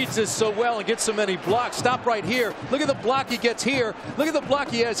 he reads this so well and gets so many blocks. Stop right here. Look at the block he gets here. Look at the block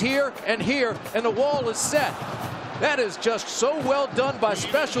he has here, and the wall is set. That is just so well done by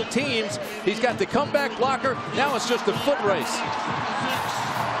special teams. He's got the comeback blocker. Now it's just a foot race.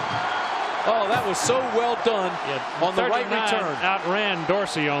 Oh, that was so well done on the right return. Outran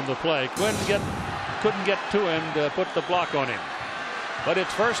Dorsey on the play. Couldn't get to him to put the block on him. But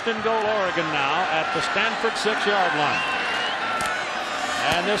it's 1st and goal Oregon now at the Stanford 6-yard line.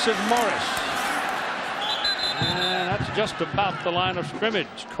 And this is Morris. And that's just about the line of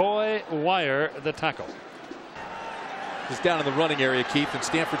scrimmage. Coy Wire, the tackle. Is down in the running area, Keith, and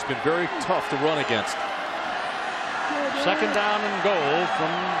Stanford's been very tough to run against. 2nd down and goal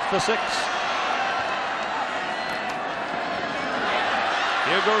from the 6.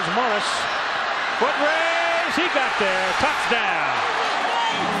 Here goes Morris. Foot race. He got there. Touchdown.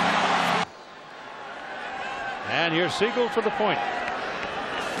 And here's Siegel for the point.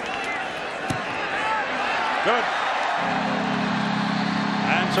 Good.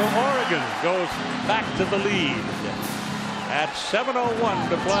 And so Oregon goes back to the lead at 7:01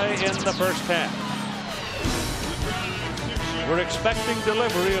 to play in the first half. We're expecting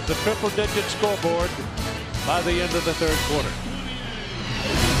delivery of the triple-digit scoreboard by the end of the 3rd quarter.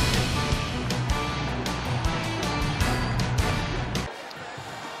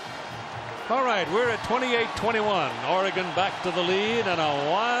 All right, we're at 28-21. Oregon back to the lead and a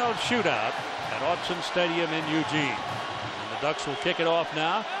wild shootout at Autzen Stadium in Eugene. And the Ducks will kick it off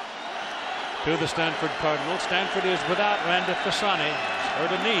now to the Stanford Cardinal. Stanford is without Randy Fasani. He's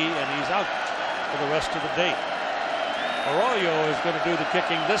hurt a knee and he's out for the rest of the day. Arroyo is going to do the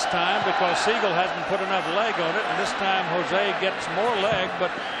kicking this time because Siegel hasn't put enough leg on it, and this time Jose gets more leg, but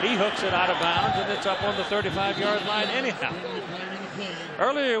he hooks it out of bounds and it's up on the 35-yard line anyhow.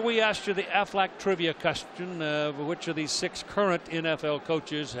 Earlier we asked you the Aflac trivia question, which of these 6 current NFL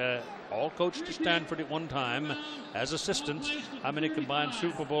coaches all coached at Stanford at one time as assistants. How many combined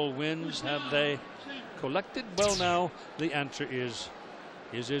Super Bowl wins have they collected? Well, now the answer is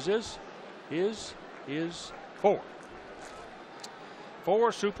 4.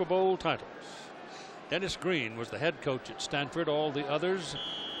 4 Super Bowl titles. Dennis Green was the head coach at Stanford. All the others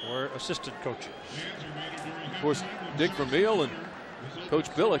were assistant coaches. Of course, Dick Vermeil and Coach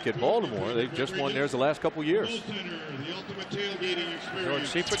Billick at Baltimore, they've just won theirs the last couple years. George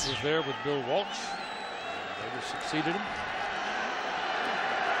Seifert was there with Bill Walsh. They succeeded him.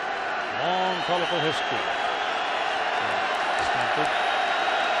 Long, colorful history. Stanford.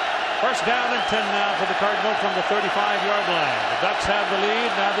 1st down and 10 now for the Cardinal from the 35-yard line. The Ducks have the lead.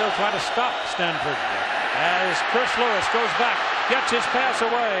 Now they'll try to stop Stanford as Chris Lewis goes back, gets his pass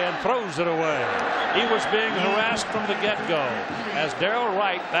away and throws it away. He was being harassed from the get-go as Darrell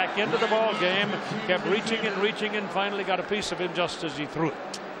Wright, back into the ball game, kept reaching and finally got a piece of him just as he threw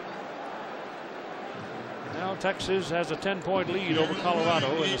it. Now Texas has a 10-point lead over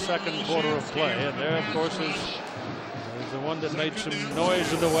Colorado in the 2nd quarter of play, and there, of course, is the one that made some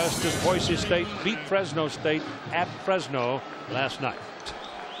noise in the West as Boise State beat Fresno State at Fresno last night.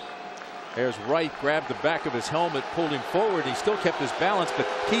 There's Wright, grabbed the back of his helmet, pulled him forward. He still kept his balance. But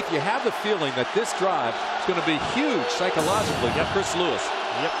Keith, you have the feeling that this drive is going to be huge psychologically for Chris Lewis.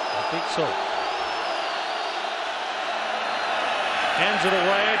 Yep, I think so. Hands it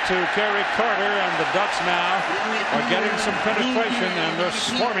away to Kerry Carter, and the Ducks now are getting some penetration, and they're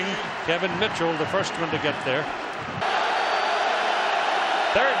swarming Kevin Mitchell, the first one to get there.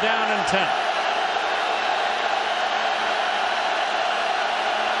 3rd down and 10.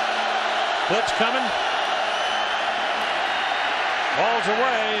 Blitz coming. Ball's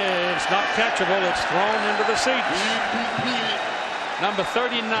away. It's not catchable. It's thrown into the seats. Number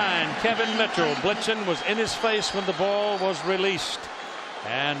 39, Kevin Mitchell. Blitzing was in his face when the ball was released.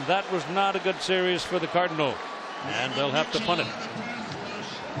 And that was not a good series for the Cardinal. And they'll have to punt it.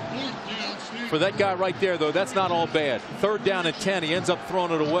 For that guy right there, though, that's not all bad. 3rd down and 10. He ends up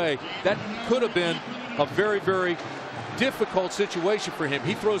throwing it away. That could have been a very, very difficult situation for him.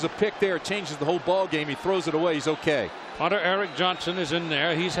 He throws a pick there, it changes the whole ball game. He throws it away. He's okay. Punter Eric Johnson is in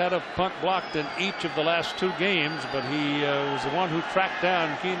there. He's had a punt blocked in each of the last 2 games, but he was the one who tracked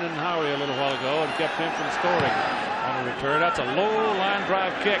down Keenan Howery a little while ago and kept him from scoring on a return. That's a low line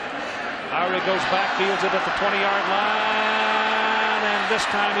drive kick. Howery goes back, fields it at the 20-yard line, and this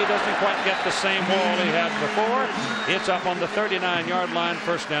time he doesn't quite get the same wall he had before. It's up on the 39-yard line.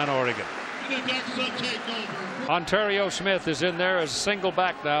 1st down, Oregon. Ontario Smith is in there as single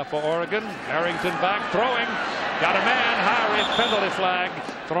back now for Oregon. Harrington back, throwing. Got a man. Howery, penalty flag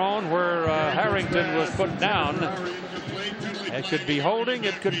thrown where Harrington was put down. It could be holding,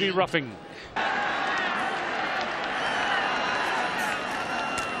 it could be roughing.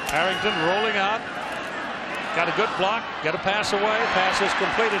 Harrington rolling out. Got a good block. Got a pass away. Pass is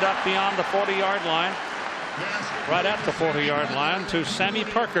completed up beyond the 40-yard line. Right at the 40-yard line to Sammy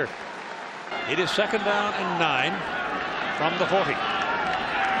Parker. It is 2nd down and 9 from the 40.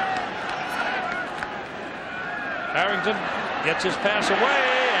 Harrington gets his pass away,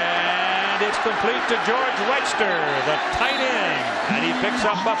 and it's complete to George Webster, the tight end, and he picks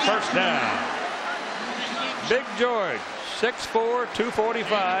up a 1st down. Big George, 6'4",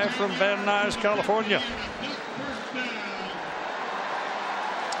 245 from Van Nuys, California.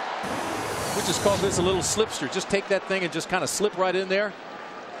 We just call this a little slipster. Just take that thing and just kind of slip right in there.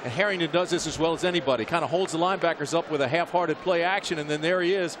 And Harrington does this as well as anybody. Kind of holds the linebackers up with a half-hearted play action, and then there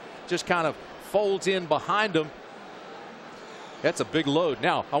he is, just kind of folds in behind them. That's a big load.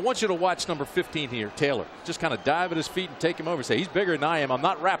 Now, I want you to watch number 15 here, Taylor. Just kind of dive at his feet and take him over. Say, he's bigger than I am. I'm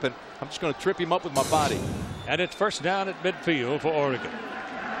not wrapping. I'm just going to trip him up with my body. And it's 1st down at midfield for Oregon.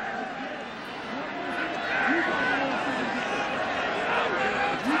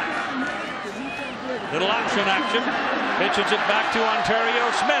 Little option action. Pitches it back to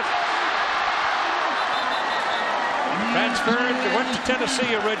Ontario Smith. Transferred, went to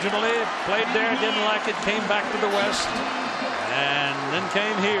Tennessee originally, played there, didn't like it, came back to the West, and then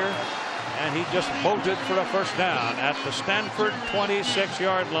came here, and he just bolted for a 1st down at the Stanford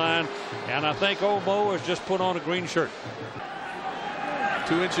 26-yard line. And I think Obo has just put on a green shirt.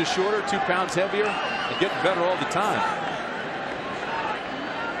 2 inches shorter, 2 pounds heavier, and getting better all the time.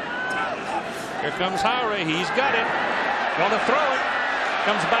 Here comes Howery. He's got it. Going to throw it.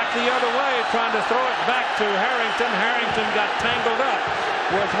 Comes back the other way, trying to throw it back to Harrington. Harrington got tangled up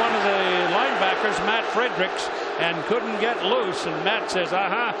with one of the linebackers, Matt Fredericks, and couldn't get loose. And Matt says,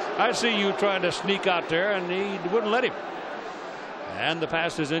 I see you trying to sneak out there, and he wouldn't let him. And the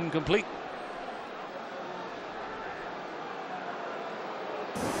pass is incomplete.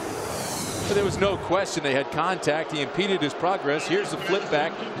 But there was no question they had contact. He impeded his progress. Here's the flip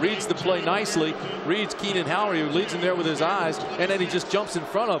back. Reads the play nicely. Reads Keenan Howery, who leads him there with his eyes, and then he just jumps in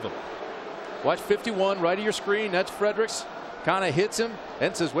front of him. Watch 51 right of your screen. That's Fredericks. Kind of hits him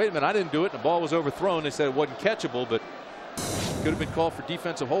and says, wait a minute, I didn't do it. And the ball was overthrown. They said it wasn't catchable, but could have been called for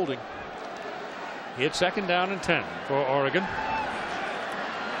defensive holding. It's 2nd down and 10 for Oregon.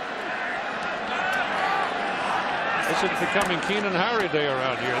 This is becoming Keenan Howery Day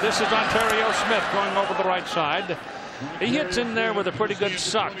around here. This is Ontario Smith going over the right side. He hits in there with a pretty good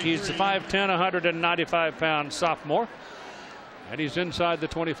suck. He's 5'10", 195-pound sophomore. And he's inside the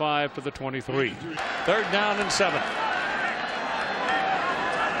 25 to the 23. 3rd down and 7.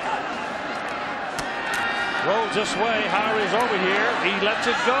 Rolls this way. Howery's over here. He lets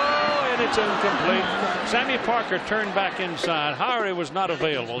it go, and it's incomplete. Sammy Parker turned back inside. Howery was not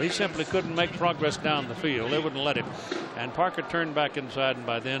available. He simply couldn't make progress down the field. They wouldn't let him. And Parker turned back inside, and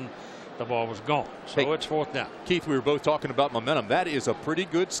by then the ball was gone. So it's 4th down. Keith, we were both talking about momentum. That is a pretty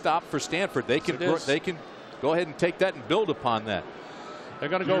good stop for Stanford. They can go ahead and take that and build upon that. They're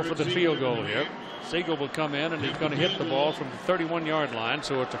going to go for the field goal here. Siegel will come in, and he's going to hit the ball from the 31-yard line,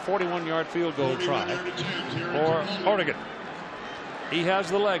 so it's a 41-yard field goal try for Oregon. He has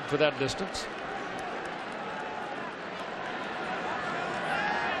the leg for that distance.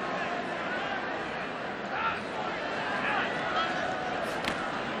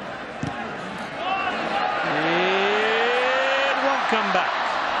 It won't come back.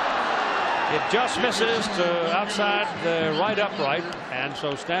 It just misses to outside the right upright, and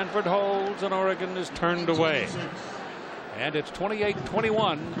so Stanford holds and Oregon is turned away. And it's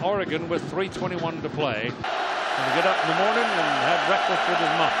 28-21, Oregon with 3:21 to play. Going to get up in the morning and have breakfast with his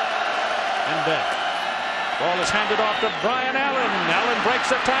mom in bed. Ball is handed off to Brian Allen. Allen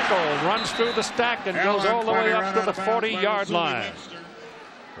breaks a tackle, runs through the stack, and goes all the way up to the 40-yard line.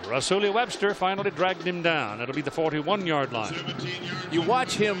 Rasuli Webster finally dragged him down. It'll be the 41-yard line. You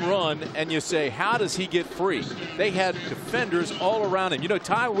watch him run and you say, how does he get free? They had defenders all around him. You know,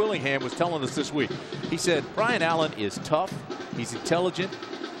 Ty Willingham was telling us this week. He said Brian Allen is tough, he's intelligent,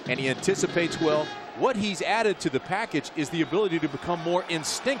 and he anticipates well. What he's added to the package is the ability to become more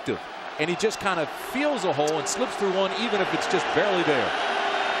instinctive. And he just kind of feels a hole and slips through one, even if it's just barely there.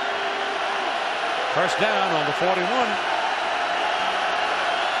 First down on the 41.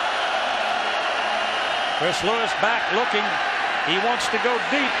 Chris Lewis back looking. He wants to go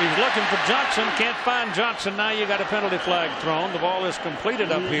deep. He's looking for Johnson. Can't find Johnson. Now you got a penalty flag thrown. The ball is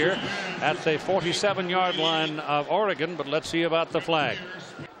completed up here at the 47-yard line of Oregon, but let's see about the flag.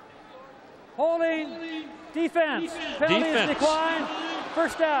 Holding. Defense. Penalty is declined.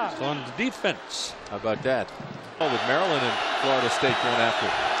 First down. It's on the defense. How about that? Oh, with Maryland and Florida State going after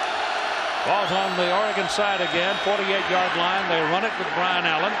it. Ball's on the Oregon side again. 48-yard line. They run it with Brian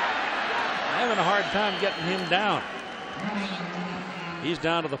Allen. Having a hard time getting him down. He's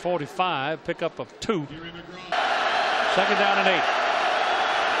down to the 45. Pickup of 2. Second down and 8.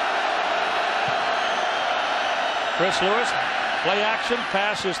 Chris Lewis, play action,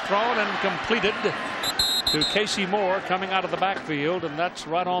 pass is thrown and completed to Casey Moore coming out of the backfield, and that's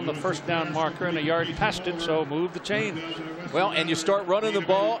right on the first down marker and a yard past it, so move the chain. Well, and you start running the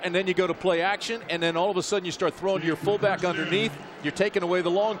ball, and then you go to play action, and then all of a sudden you start throwing to your fullback underneath. You're taking away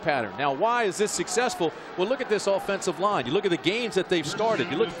the long pattern. Now, why is this successful? Well, look at this offensive line. You look at the games that they've started.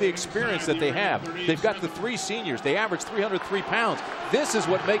 You look at the experience that they have. They've got the 3 seniors. They average 303 pounds. This is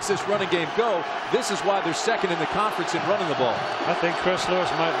what makes this running game go. This is why they're second in the conference in running the ball. I think Chris Lewis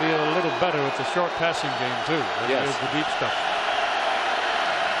might be a little better with the short passing game, too. Yes. There's the deep stuff.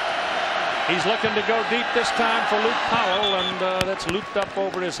 He's looking to go deep this time for Luke Powell, and that's looped up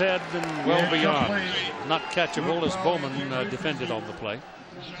over his head and well beyond. Not catchable as Bowman defended on the play.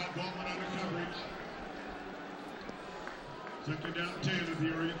 Second down 10 at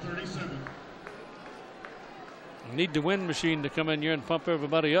the Oregon 37. You need the wind machine to come in here and pump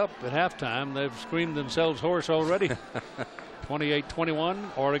everybody up at halftime. They've screamed themselves hoarse already.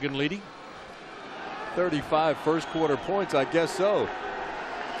 28-21, Oregon leading. 35 first quarter points, I guess so.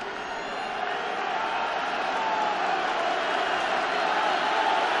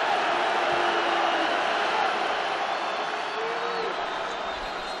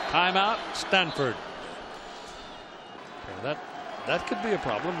 Timeout, Stanford. Okay, that could be a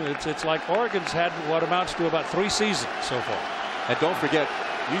problem. It's like Oregon's had what amounts to about 3 seasons so far. And don't forget,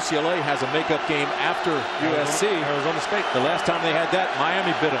 UCLA has a makeup game after USC. Arizona State. The last time they had that,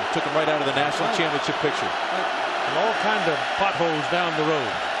 Miami bit them, took them right out of the national championship picture. And all kinds of potholes down the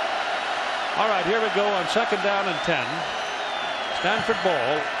road. All right, here we go on second down and 10. Stanford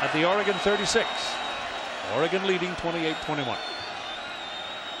ball at the Oregon 36. Oregon leading 28-21.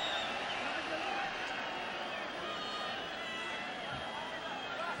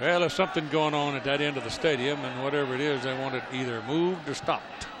 Well, there's something going on at that end of the stadium, and whatever it is, they want it either moved or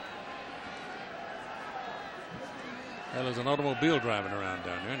stopped. Well, there's an automobile driving around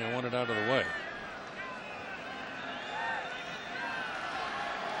down there, and they want it out of the way.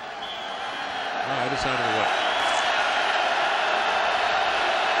 All right, it's out of the way.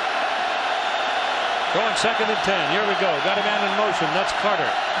 Going second and 10. Here we go. Got a man in motion. That's Carter.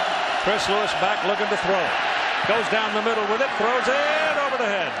 Chris Lewis back looking to throw. Goes down the middle with it, throws it over the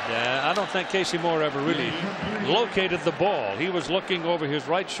head. I don't think Casey Moore ever really located the ball. He was looking over his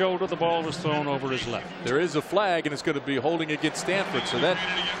right shoulder. The ball was thrown over his left. There is a flag, and it's going to be holding against Stanford. So that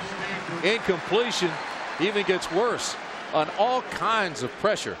incompletion even gets worse on all kinds of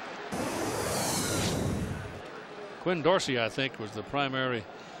pressure. Quinn Dorsey, I think, was the primary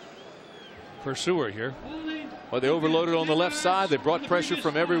pursuer here. Well, they overloaded on the left side. They brought pressure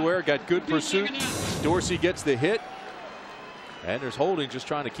from everywhere, got good pursuit. Dorsey gets the hit. And there's holding, just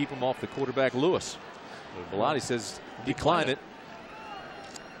trying to keep him off the quarterback, Lewis. Bellotti says decline it.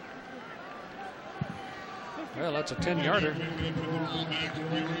 Well, that's a 10-yarder. Yeah,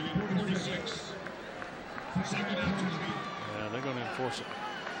 they're going to enforce it.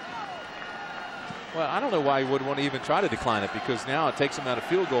 Well, I don't know why he would want to even try to decline it, because now it takes him out of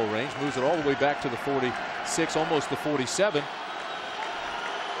field goal range, moves it all the way back to the 46, almost the 47.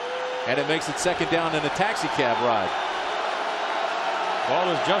 And it makes it second down in a taxi cab ride.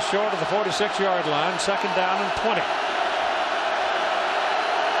 Ball is just short of the 46-yard line. Second down and 20.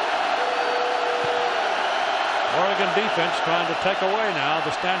 Oregon defense trying to take away now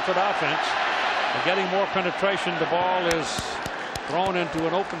the Stanford offense. They're getting more penetration. The ball is thrown into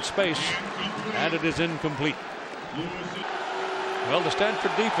an open space, and it is incomplete. Well, the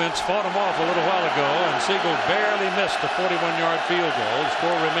Stanford defense fought him off a little while ago, and Siegel barely missed a 41-yard field goal. The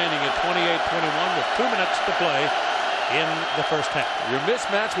score remaining at 28-21 with 2 minutes to play in the first half. Your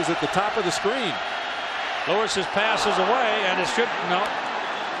mismatch was at the top of the screen. Lewis's pass is away, and it should no.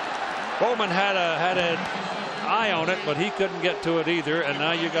 Bowman had an eye on it, but he couldn't get to it either. And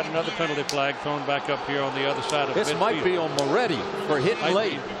now you got another penalty flag thrown back up here on the other side of this midfield. Might be on Moretti for hitting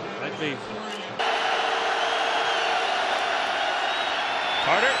late. Might be.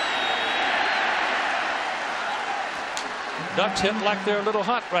 Carter. Ducks hit like they're a little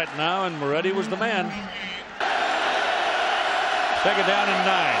hot right now, and Moretti was the man. Second down and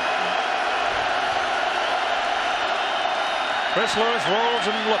 9. Chris Lewis rolls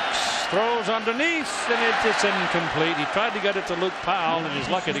and looks, throws underneath, and it's incomplete. He tried to get it to Luke Powell, and he's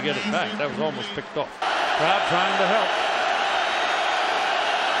lucky to get it back. That was almost picked off. Crowd trying to help.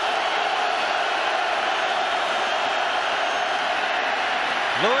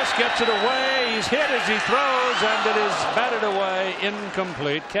 Lewis gets it away. He's hit as he throws, and it is batted away,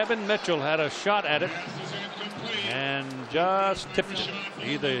 incomplete. Kevin Mitchell had a shot at it and just tipped it.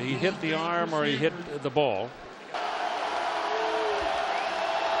 Either he hit the arm or he hit the ball.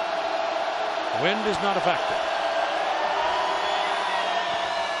 Wind is not a factor.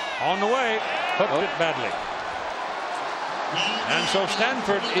 On the way, hooked it badly. And so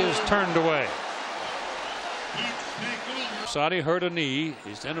Stanford is turned away. Sadi hurt a knee.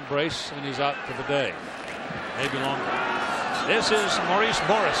 He's in a brace and he's out for the day. Maybe longer. This is Maurice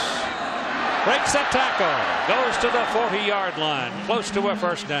Morris. Breaks that tackle. Goes to the 40-yard line. Close to a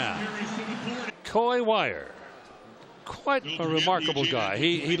first down. Coy Wire. Quite a remarkable guy.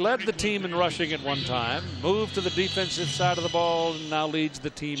 He led the team in rushing at one time, moved to the defensive side of the ball, and now leads the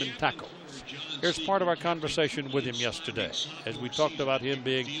team in tackles. Here's part of our conversation with him yesterday as we talked about him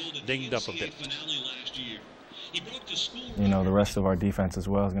being dinged up a bit. You know, the rest of our defense as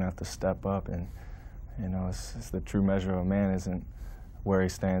well is going to have to step up, and you know, it's the true measure of a man isn't where he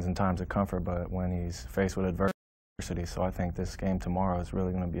stands in times of comfort, but when he's faced with adversity. So I think this game tomorrow is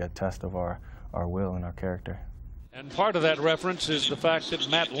really going to be a test of our will and our character. And part of that reference is the fact that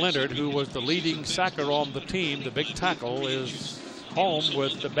Matt Leonard, who was the leading sacker on the team, the big tackle, is home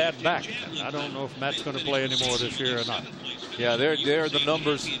with the bad back. I don't know if Matt's going to play anymore this year or not. Yeah, there are the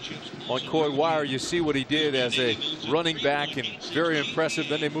numbers on Coy Wire. You see what he did as a running back, and very impressive.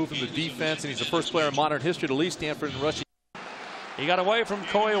 Then they moved him to defense, and he's the first player in modern history to lead Stanford in rushing. He got away from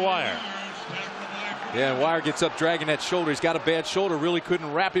Coy Wire. Yeah, Wire gets up dragging that shoulder. He's got a bad shoulder. Really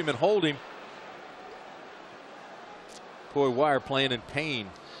couldn't wrap him and hold him. Coy Wire playing in pain.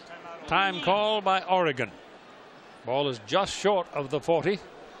 Time called by Oregon. Ball is just short of the 40.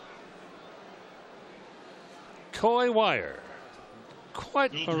 Coy Wire.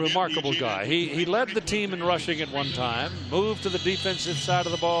 Quite a remarkable guy. He led the team in rushing at one time, moved to the defensive side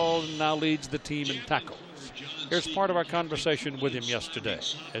of the ball, and now leads the team in tackles. Here's part of our conversation with him yesterday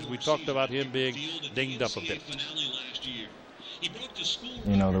as we talked about him being dinged up a bit.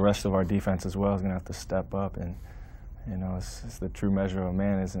 You know, the rest of our defense as well is going to have to step up, and you know, it's the true measure of a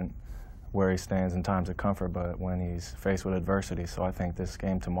man isn't where he stands in times of comfort, but when he's faced with adversity. So I think this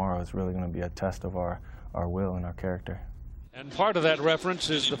game tomorrow is really going to be a test of our will and our character. And part of that reference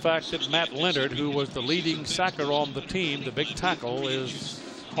is the fact that Matt Leonard, who was the leading sacker on the team, the big tackle, is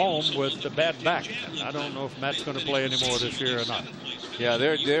home with the bad back. I don't know if Matt's going to play anymore this year or not. Yeah,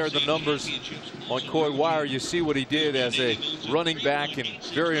 there are the numbers on Coy Wire. You see what he did as a running back, and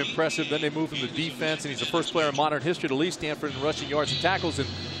very impressive. Then they moved him to defense, and he's the first player in modern history to lead Stanford in rushing yards and tackles. And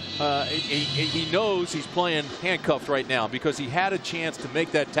he knows he's playing handcuffed right now because he had a chance to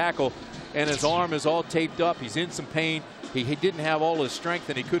make that tackle, and his arm is all taped up. He's in some pain. He didn't have all his strength,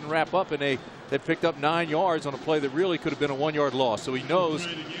 and he couldn't wrap up, and they picked up 9 yards on a play that really could have been a 1-yard loss. So he knows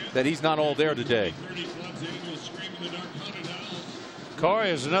that he's not all there today. Coy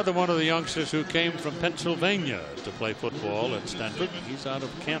is another one of the youngsters who came from Pennsylvania to play football at Stanford. He's out of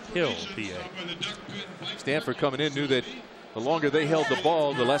Camp Hill, PA. Stanford coming in knew that the longer they held the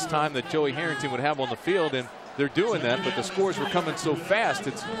ball, the less time that Joey Harrington would have on the field, and they're doing that, but the scores were coming so fast,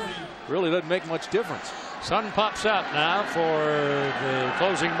 it really doesn't make much difference. Sun pops out now for the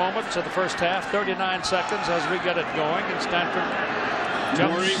closing moments of the first half. 39 seconds as we get it going, and Stanford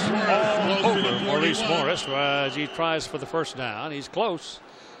jumps all over Maurice Morris as he tries for the first down. He's close,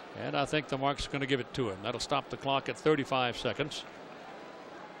 and I think the mark's going to give it to him. That'll stop the clock at 35 seconds.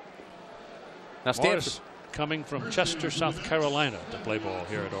 Now Morris coming from Chester, South Carolina to play ball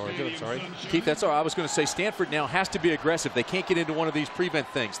here at Oregon. I'm sorry, Keith, that's all. I was going to say Stanford now has to be aggressive. They can't get into one of these prevent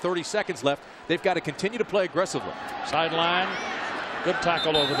things. 30 seconds left. They've got to continue to play aggressively. Sideline, good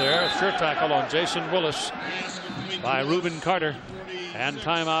tackle over there. Sure tackle on Jason Willis by Reuben Carter, and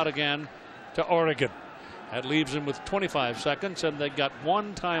timeout again to Oregon. That leaves them with 25 seconds, and they got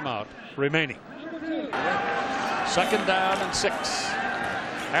one timeout remaining. 2nd down and 6.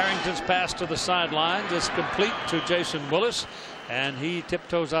 Harrington's pass to the sidelines is complete to Jason Willis, and he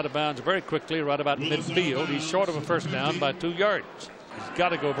tiptoes out of bounds very quickly right about midfield. He's short of a first down by 2 yards. He's got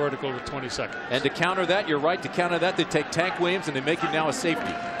to go vertical with 20 seconds. And to counter that, you're right, to counter that, they take Tank Williams and they make him now a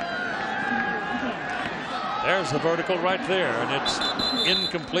safety. There's the vertical right there, and it's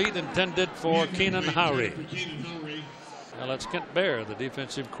incomplete, intended for Keenan Howry. Now that's Kent Baer, the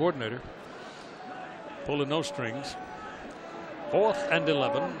defensive coordinator, pulling no strings. 4th and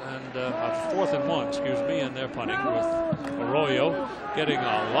 11, and 4th and 1, excuse me, and they're punting with Arroyo getting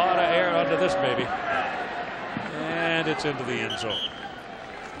a lot of air under this baby, and it's into the end zone.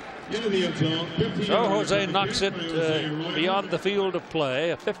 So Jose knocks it beyond the field of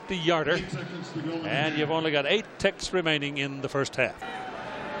play, a 50-yarder, and you've only got 8 ticks remaining in the first half.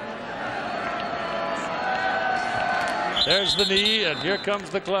 There's the knee, and here comes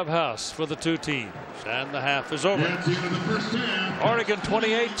the clubhouse for the two teams, and the half is over. Oregon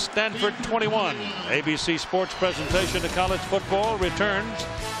 28, Stanford 21. ABC Sports presentation of college football returns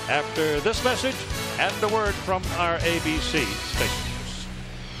after this message and a word from our ABC stations.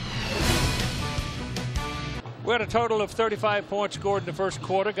 We had a total of 35 points scored in the first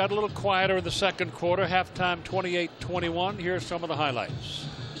quarter. Got a little quieter in the second quarter. Halftime 28-21. Here's some of the highlights.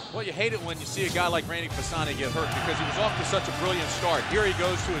 Well, you hate it when you see a guy like Randy Fasani get hurt because he was off to such a brilliant start. Here he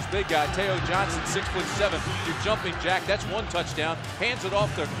goes to his big guy, Teo Johnson, 6'7". Your jumping jack, that's one touchdown. Hands it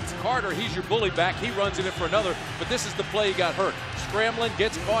off to Carter. He's your bully back. He runs in it for another. But this is the play he got hurt. Scrambling,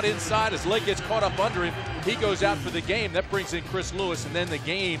 gets caught inside. His leg gets caught up under him. He goes out for the game. That brings in Chris Lewis, and then the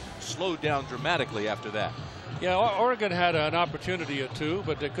game slowed down dramatically after that. Yeah, Oregon had an opportunity or two,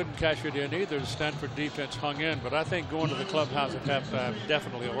 but they couldn't cash it in either. The Stanford defense hung in, but I think going to the clubhouse at halftime,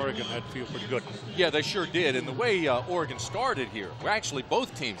 definitely Oregon had to feel pretty good. Yeah, they sure did. And the way Oregon started here, well, actually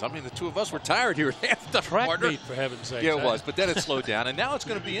both teams, I mean, the two of us were tired here at halftime. Track meet, for heaven's sake. Yeah, it was, but then it slowed down. And now it's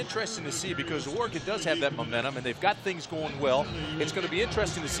going to be interesting to see because Oregon does have that momentum and they've got things going well. It's going to be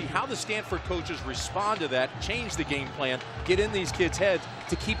interesting to see how the Stanford coaches respond to that, change the game plan, get in these kids' heads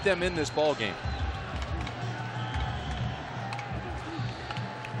to keep them in this ball game.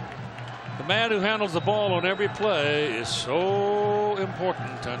 The man who handles the ball on every play is so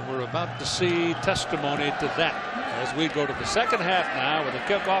important, and we're about to see testimony to that as we go to the second half now with a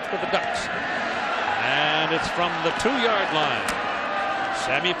kickoff to the Ducks. And it's from the 2-yard line.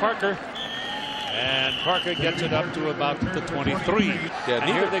 Sammy Parker. And Parker gets it up to about the 23. Yeah, and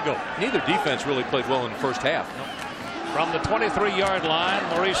here they go. Neither defense really played well in the first half. From the 23-yard line,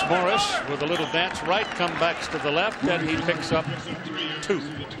 Maurice Morris with a little dance right, comebacks to the left, and he picks up 2.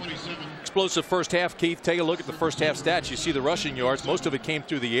 Explosive first half, Keith. Take a look at the first half stats. You see the rushing yards. Most of it came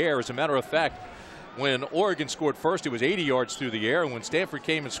through the air. As a matter of fact, when Oregon scored first, it was 80 yards through the air. And when Stanford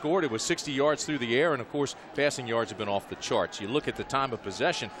came and scored, it was 60 yards through the air. And, of course, passing yards have been off the charts. You look at the time of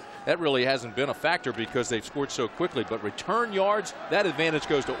possession, that really hasn't been a factor because they've scored so quickly. But return yards, that advantage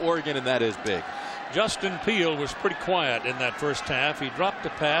goes to Oregon, and that is big. Justin Peele was pretty quiet in that first half. He dropped a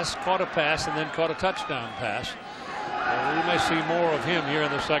pass, caught a pass, and then caught a touchdown pass. We may see more of him here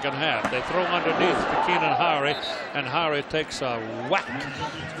in the second half. They throw underneath to Keenan Howry, and Howry takes a whack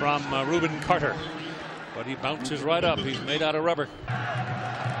from Reuben Carter. But he bounces right up. He's made out of rubber.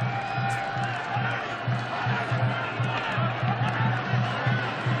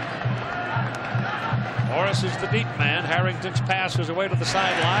 Morris is the deep man. Harrington's pass is away to the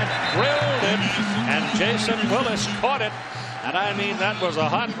sideline. Drilled it, and Jason Willis caught it. And I mean, that was a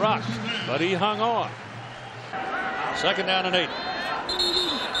hot rock, but he hung on. 2nd down and 8.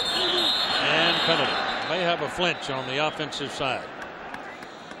 And penalty. May have a flinch on the offensive side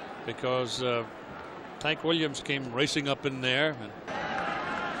because Tank Williams came racing up in there.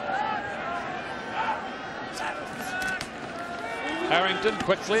 Harrington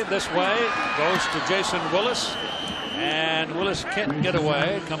quickly this way goes to Jason Willis, And Willis can't get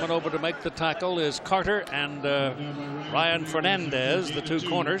away. Coming over to make the tackle is Carter and Ryan Fernandez, the two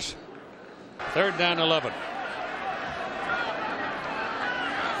corners. 3rd down 11.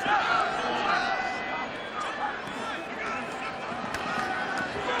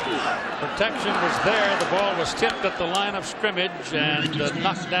 Protection was there. The ball was tipped at the line of scrimmage and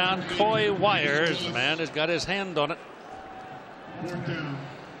knocked down. Coy Wires, the man has got his hand on it.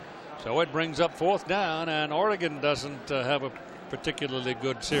 So it brings up 4th down, and Oregon doesn't have a particularly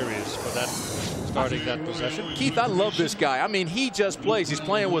good series for that, starting that possession. Keith, I love this guy. I mean, he just plays. He's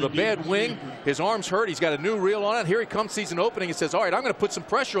playing with a bad wing. His arm's hurt. He's got a new reel on it. Here he comes, sees an opening, and says, all right, I'm going to put some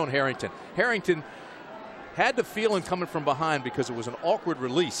pressure on Harrington. Harrington had the feeling coming from behind because it was an awkward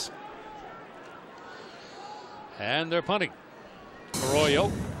release. And they're punting.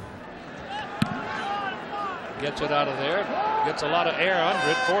 Arroyo gets it out of there. Gets a lot of air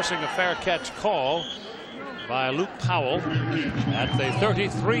under it, forcing a fair catch call by Luke Powell at the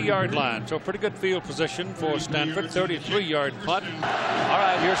 33-yard line. So pretty good field position for Stanford. 33-yard punt. All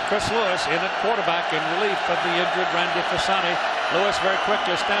right, here's Chris Lewis in at quarterback in relief of the injured Randy Fasani. Lewis very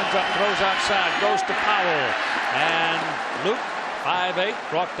quickly stands up, throws outside, goes to Powell. And Luke, 5'8",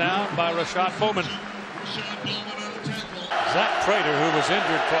 brought down by Rashad Bowman. Zach Prater, who was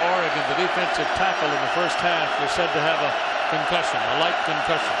injured for Oregon, the defensive tackle in the first half, was said to have a concussion, a light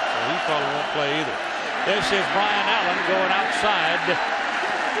concussion. So he probably won't play either. This is Brian Allen going outside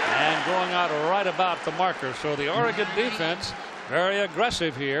and going out right about the marker. So the Oregon defense very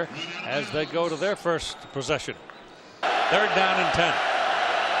aggressive here as they go to their first possession. 3rd down and 10.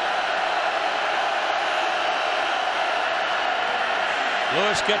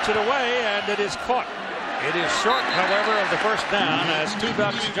 Lewis gets it away, and it is caught. It is short, however, of the first down as two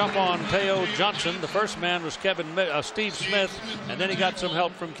Ducks jump on Teo Johnson. The first man was Steve Smith, and then he got some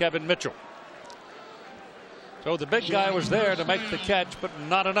help from Kevin Mitchell. So the big guy was there to make the catch, but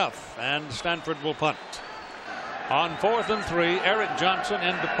not enough, and Stanford will punt. On 4th and 3, Eric Johnson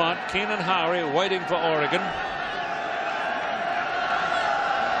in to punt. Keenan Howery waiting for Oregon.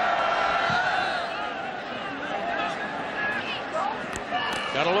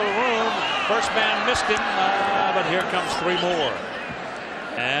 Got a little room. First man missed him, but here comes 3 more.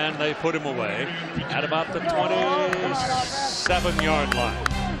 And they put him away at about the 27-yard line.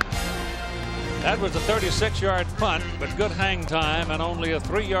 That was a 36-yard punt, but good hang time and only a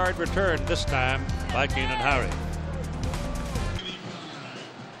 3-yard return this time by Keenan Howery.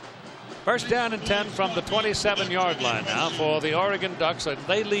 First down and 10 from the 27-yard line now for the Oregon Ducks, and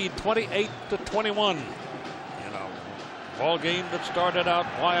they lead 28-21. Ball game that started out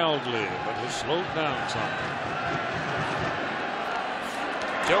wildly, but has slowed down some.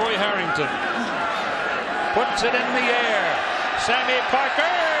 Joey Harrington puts it in the air. Sammy Parker,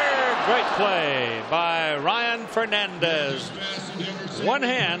 great play by Ryan Fernandez. One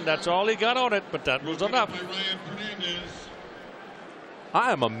hand, that's all he got on it, but that was enough.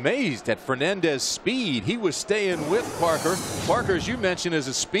 I am amazed at Fernandez's speed. He was staying with Parker. Parker, as you mentioned, is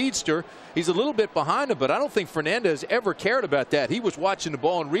a speedster. He's a little bit behind him, but I don't think Fernandez ever cared about that. He was watching the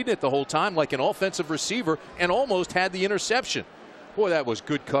ball and reading it the whole time like an offensive receiver and almost had the interception. Boy, that was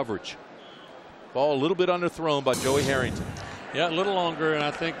good coverage. Ball a little bit underthrown by Joey Harrington. Yeah, a little longer, and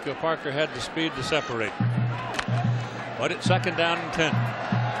I think Parker had the speed to separate. But it's 2nd down and 10.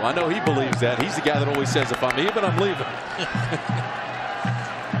 Well, I know he believes that. He's the guy that always says, if I'm even, I'm leaving.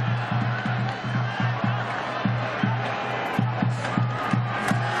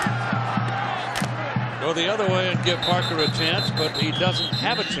 Go the other way and give Parker a chance, but he doesn't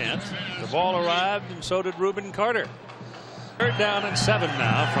have a chance. The ball arrived, and so did Reuben Carter. 3rd down and 7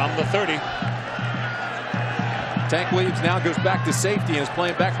 now from the 30. Tank Williams now goes back to safety and is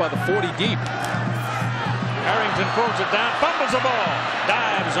playing back by the 40 deep. Harrington pulls it down, fumbles the ball,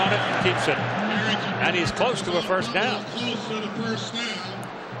 dives on it and keeps it. And he's close to a first down.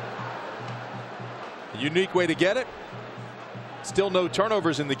 A unique way to get it. Still no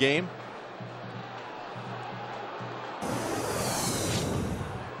turnovers in the game.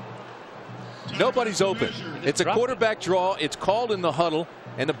 Nobody's open. It's a quarterback draw. It's called in the huddle,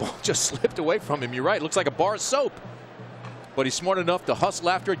 and the ball just slipped away from him. You're right. It looks like a bar of soap. But he's smart enough to hustle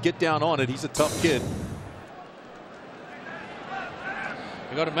after it, get down on it. He's a tough kid.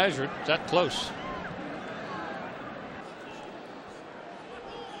 You got to measure it. It's that close.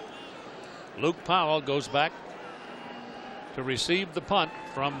 Luke Powell goes back to receive the punt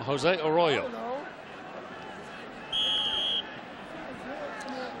from Jose Arroyo.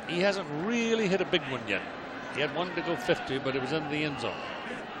 He hasn't really hit a big one yet. He had one to go 50, but it was in the end zone.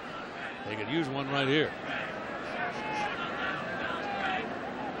 They could use one right here.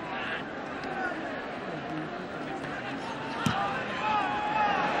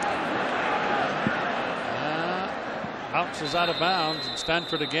 bounces out of bounds, and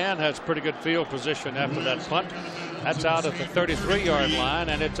Stanford again has pretty good field position after that punt. That's out at the 33-yard line,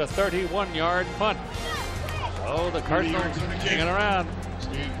 and it's a 31-yard punt. So the Cardinals hanging around.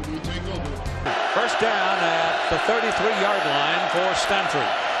 First down at the 33-yard line for Stanford.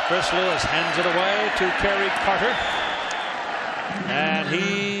 Chris Lewis hands it away to Kerry Carter, and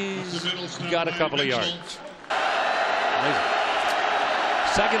he's got a couple of yards. Amazing.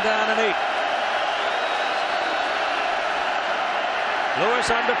 Second down and 8. Lewis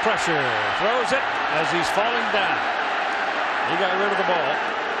under pressure, throws it as he's falling down. He got rid of the ball.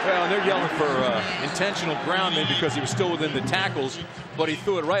 Well, and they're yelling for intentional grounding because he was still within the tackles, but he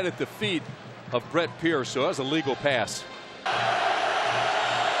threw it right at the feet of Brett Pierce, so that was a legal pass.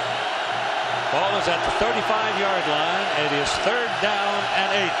 Ball is at the 35-yard line. It is third down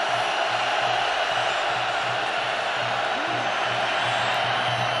and 8.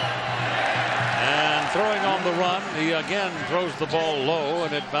 And throwing on the run, he again throws the ball low,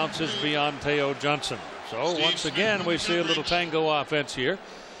 and it bounces beyond Teo Johnson. So once again, we see a little tango offense here.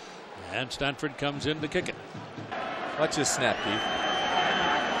 And Stanford comes in to kick it. Watch this snap, Keith.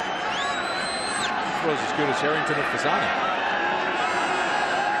 Throws as good as Harrington or Fasani.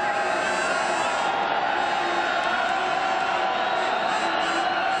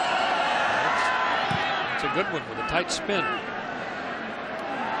 It's a good one with a tight spin.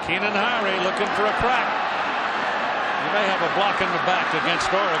 Keenan Harry looking for a crack. He may have a block in the back against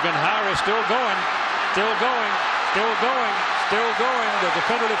Oregon. Harry still going, still going, still going, still going. There's a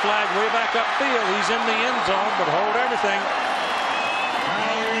penalty flag way back upfield. He's in the end zone, but hold everything.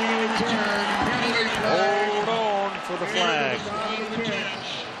 Hold on for the flag.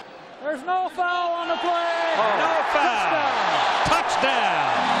 There's no foul on the play. No foul.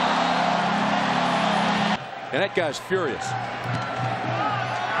 Touchdown. And that guy's furious.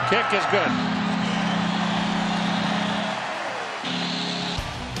 Kick is good.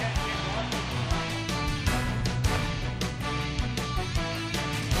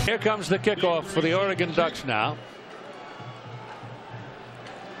 Here comes the kickoff for the Oregon Ducks now.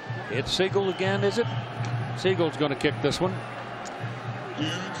 It's Siegel again, is it? Siegel's going to kick this one.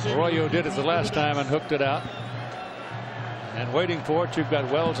 Arroyo did it the last time and hooked it out. And waiting for it, you've got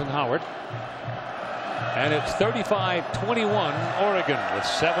Wells and Howard. And it's 35-21 Oregon with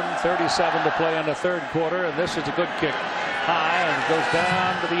 7:37 to play in the third quarter. And this is a good kick high and goes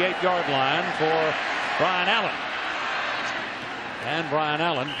down to the 8-yard line for Brian Allen. And Brian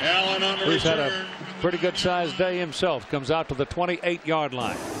Allen, who's had a pretty good sized day himself, comes out to the 28-yard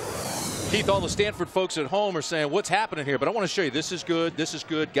line. Keith, all the Stanford folks at home are saying, what's happening here? But I want to show you, this is good, this is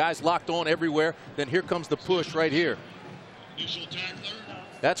good. Guys locked on everywhere. Then here comes the push right here.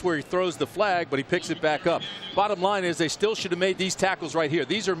 That's where he throws the flag, but he picks it back up. Bottom line is they still should have made these tackles right here.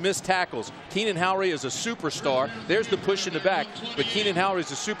 These are missed tackles. Keenan Howry is a superstar. There's the push in the back, but Keenan Howry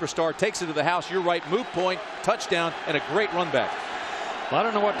is a superstar, takes it to the house. You're right, move point, touchdown, and a great run back. Well, I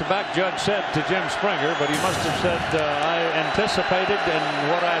don't know what the back judge said to Jim Springer, but he must have said, I anticipated, and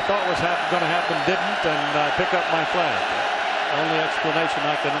what I thought was going to happen didn't, and I pick up my flag. Only explanation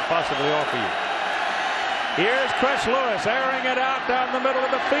I can possibly offer you. Here's Chris Lewis airing it out down the middle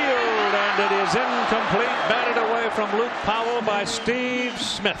of the field, and it is incomplete, batted away from Luke Powell by Steve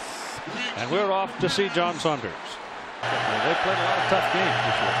Smith. And we're off to see John Saunders. They played a lot of tough games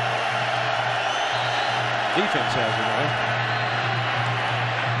this year. Defense has, you know.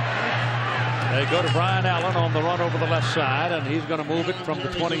 They go to Brian Allen on the run over the left side, and he's going to move it from the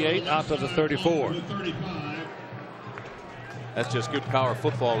 28 out to the 34. That's just good power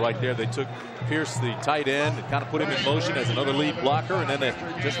football right there. They took Pierce, the tight end, and kind of put him in motion as another lead blocker, and then they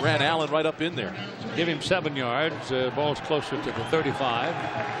just ran Allen right up in there. Give him 7 yards. Ball's closer to the 35.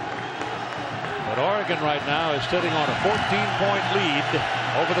 But Oregon right now is sitting on a 14-point lead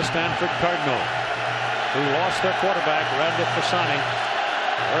over the Stanford Cardinal, who lost their quarterback, Randy Fasani,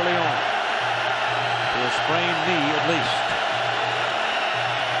 early on to a sprained knee at least.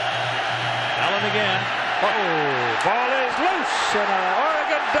 Allen again. Ball is loose, and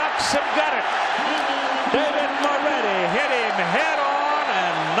Oregon Ducks have got it. David Moretti hit him head on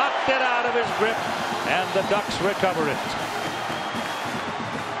and knocked it out of his grip, and the Ducks recover it.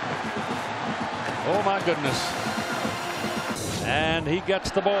 Oh my goodness. And he gets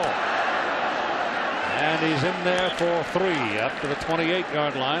the ball. And he's in there for 3 up to the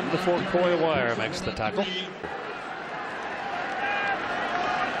 28-yard line before Coy Wire makes the tackle.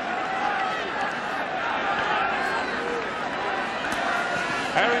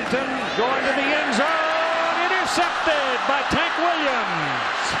 Harrington going to the end zone, intercepted by Tank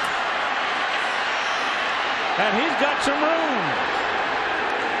Williams. And he's got some room.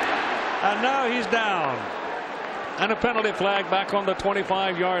 And now he's down. And a penalty flag back on the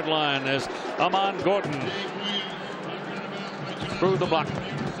 25-yard line as Amon Gordon through the block.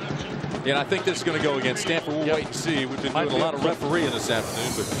 Yeah, and I think this is going to go against Stanford. We'll wait and see. We've been doing a lot of refereeing this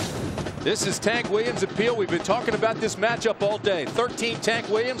afternoon, but this is Tank Williams' appeal. We've been talking about this matchup all day. 13 Tank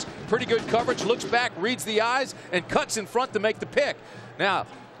Williams, pretty good coverage, looks back, reads the eyes, and cuts in front to make the pick. Now,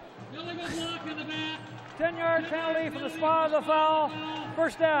 10-yard penalty for the spot of the foul.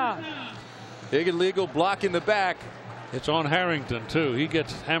 First down. big illegal block in the back. It's on Harrington, too. He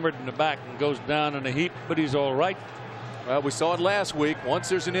gets hammered in the back and goes down in a heap, but he's all right. Well, we saw it last week. Once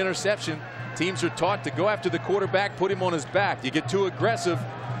there's an interception, teams are taught to go after the quarterback, put him on his back. You get too aggressive,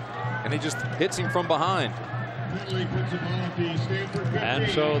 and he just hits him from behind. And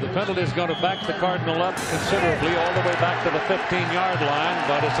so the penalty is going to back the Cardinal up considerably all the way back to the 15-yard line,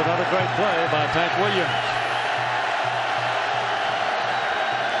 but it's another great play by Tank Williams.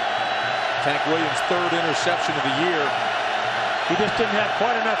 Tank Williams' third interception of the year. He just didn't have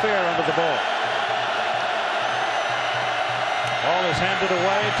quite enough air under the ball. Ball is handed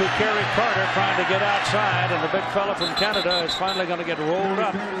away to Kerry Carter trying to get outside, and the big fella from Canada is finally going to get rolled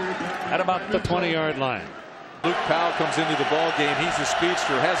up at about the 20-yard line. Luke Powell comes into the ball game. He's a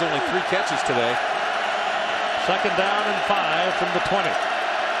speedster, has only 3 catches today. Second down and 5 from the 20.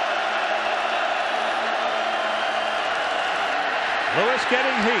 Lewis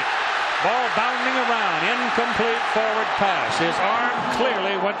getting heat. Ball bounding around. Incomplete forward pass. His arm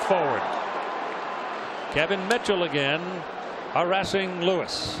clearly went forward. Kevin Mitchell again harassing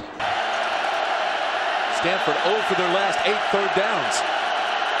Lewis. Stanford 0 for their last 8 third downs.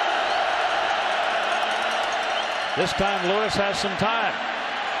 This time Lewis has some time.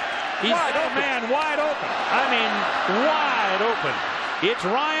 He's wide open. Man wide open. I mean wide open. It's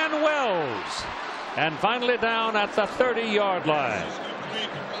Ryan Wells. And finally down at the 30-yard line.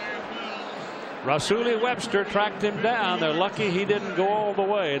 Rasuli Webster tracked him down. They're lucky he didn't go all the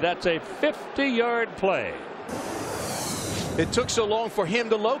way. That's a 50-yard play. It took so long for him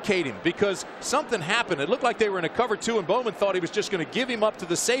to locate him because something happened. It looked like they were in a cover 2 and Bowman thought he was just going to give him up to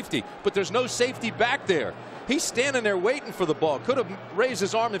the safety, but there's no safety back there. He's standing there waiting for the ball. Could have raised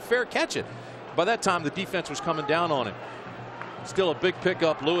his arm and fair catch it. By that time the defense was coming down on him. Still a big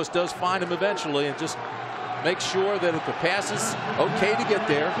pickup. Lewis does find him eventually and just make sure that if the pass is okay to get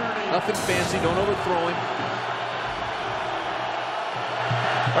there, nothing fancy, don't overthrow him.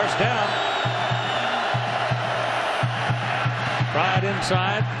 First down. Tried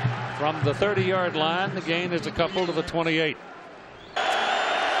inside from the 30-yard line. The gain is a couple to the 28.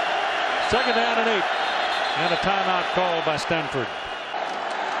 Second down and 8. And a timeout called by Stanford.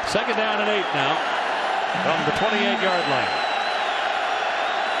 Second down and 8 now from the 28-yard line.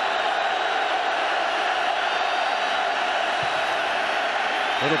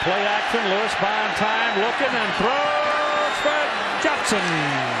 Little play action. Lewis buying time, looking and throws for Johnson.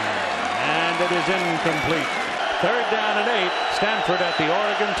 And it is incomplete. Third down and 8. Stanford at the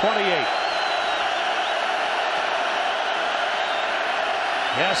Oregon 28.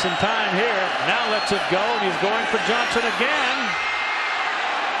 Yes, some time here. Now lets it go, and he's going for Johnson again.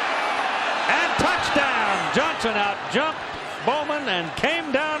 And touchdown! Johnson out jumped Bowman and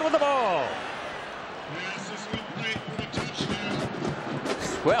came down with the ball.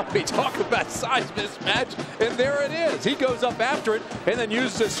 Well, we talk about size mismatch, and there it is. He goes up after it and then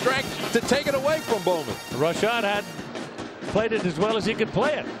uses his strength to take it away from Bowman. Rashad had played it as well as he could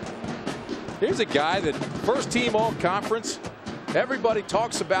play it. Here's a guy that first team all conference. Everybody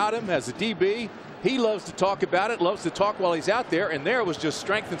talks about him as a DB. He loves to talk about it, loves to talk while he's out there, and there it was just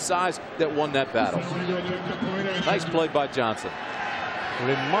strength and size that won that battle. Nice play by Johnson.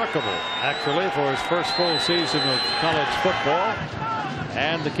 Remarkable, actually, for his first full season of college football.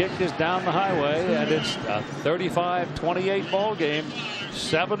 And the kick is down the highway, and it's a 35-28 ball game.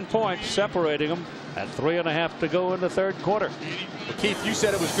 7 points separating them at 3.5 to go in the third quarter. Well, Keith, you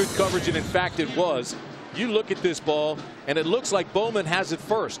said it was good coverage, and in fact it was. You look at this ball, and it looks like Bowman has it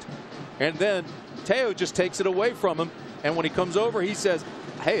first. And then Teo just takes it away from him. And when he comes over, he says,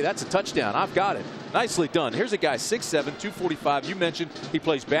 hey, that's a touchdown. I've got it. Nicely done. Here's a guy, 6'7", 245. You mentioned he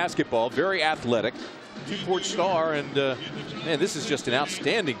plays basketball, very athletic. 2-port star, and man, this is just an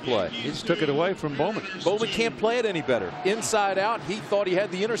outstanding play. He just took it away from Bowman. Bowman can't play it any better. Inside out, he thought he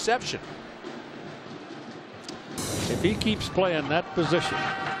had the interception. If he keeps playing that position,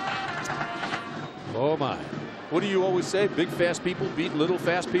 oh my. What do you always say? Big fast people beat little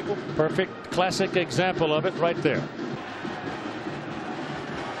fast people? Perfect classic example of it right there.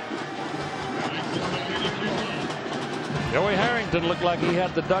 Joey Harrington looked like he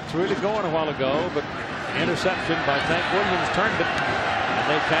had the Ducks really going a while ago, but interception by Tank Williams turned it,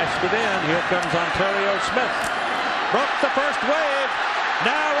 and they cashed it in. Here comes Ontario Smith. Broke the first wave.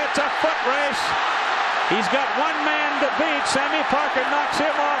 Now it's a foot race. He's got one man to beat. Sammy Parker knocks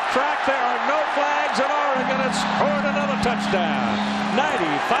him off track. There are no flags, and Oregon has scored another touchdown.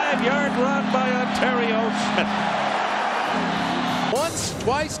 95-yard run by Ontario Smith. Once,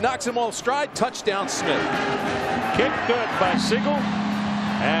 twice, knocks him off stride. Touchdown, Smith. Kick good by Siegel.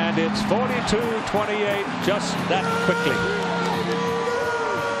 And it's 42-28 just that quickly.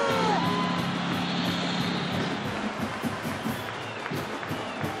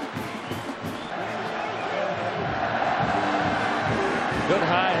 Good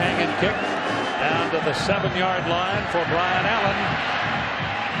high hanging kick down to the 7-yard line for Brian Allen.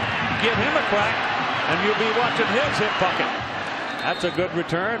 Give him a crack and you'll be watching his hip pocket. That's a good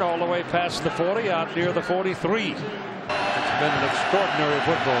return all the way past the 40 out near the 43. It's been an extraordinary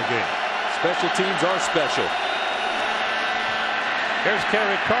football game. Special teams are special. Here's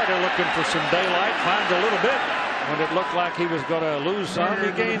Kerry Carter looking for some daylight. Finds a little bit. When it looked like he was going to lose some,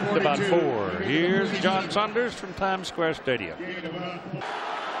 he gained about 4. Here's John Saunders from Times Square Stadium.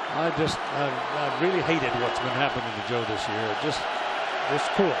 I really hated what's been happening to Joe this year. It's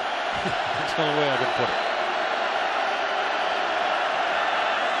cool. That's the only way I can put it.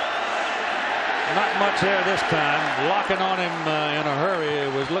 Not much there this time. Locking on him in a hurry.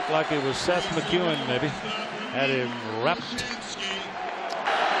 It looked like it was Seth McEwen maybe. Had him wrapped.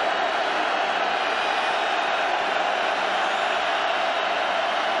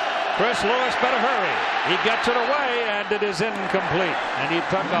 Chris Lewis better hurry. He gets it away and it is incomplete. And he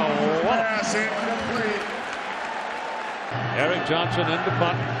took a wallop. Eric Johnson into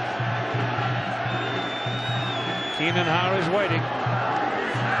punt. Keenan Howry's waiting.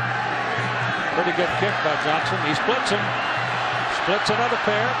 Pretty good kick by Johnson. He splits him. Splits another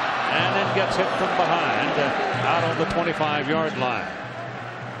pair. And then gets hit from behind out on the 25-yard line.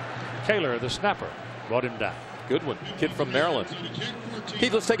 Kaler, the snapper, brought him down. Good one. Kid from Maryland.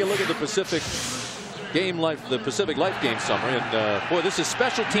 Keith, let's take a look at the Pacific Life Game summary. And boy, this is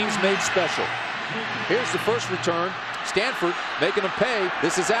special teams made special. Here's the first return. Stanford making them pay.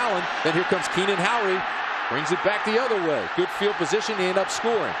 This is Allen. Then here comes Keenan Howry. Brings it back the other way. Good field position. He ended up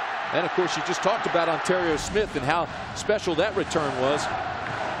scoring. And of course, you just talked about Ontario Smith and how special that return was.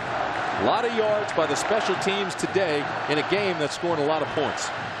 A lot of yards by the special teams today in a game that's scoring a lot of points.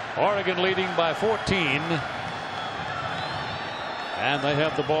 Oregon leading by 14. And they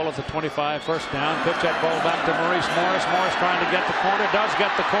have the ball at the 25, first down. Pitch that ball back to Maurice Morris. Morris trying to get the corner. Does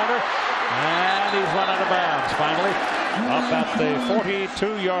get the corner. And he's run out of bounds finally. Up at the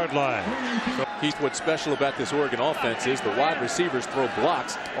 42-yard line. Keith, what's special about this Oregon offense is the wide receivers throw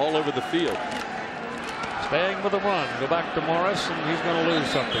blocks all over the field. Staying with the run. Go back to Morris, and he's going to lose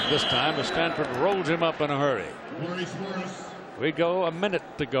something this time as Stanford rolls him up in a hurry. We go a minute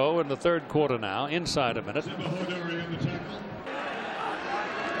to go in the third quarter now. Inside a minute.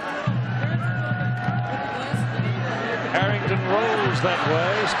 Harrington rolls that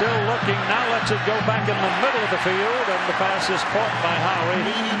way, still looking, now lets it go back in the middle of the field, and the pass is caught by Howry.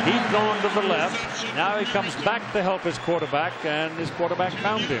 He's gone to the left. Now he comes back to help his quarterback, and his quarterback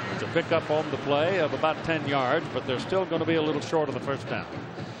found him. It's a pickup on the play of about 10 yards, but they're still going to be a little short of the first down.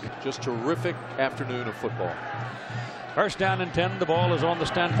 Just terrific afternoon of football. First down and 10. The ball is on the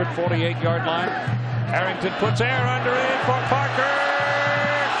Stanford 48-yard line. Harrington puts air under it for Parker.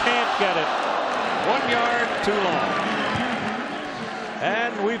 Can't get it. 1 yard too long.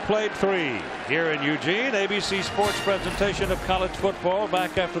 And we've played 3 here in Eugene. ABC Sports presentation of college football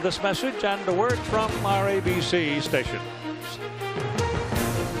back after this message and a word from our ABC station.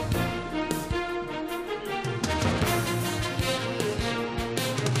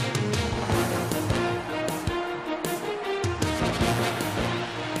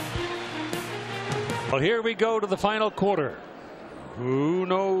 Well, here we go to the final quarter. Who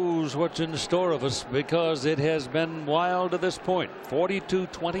knows what's in store of us, because it has been wild to this point.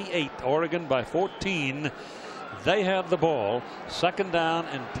 42-28, Oregon by 14. They have the ball. Second down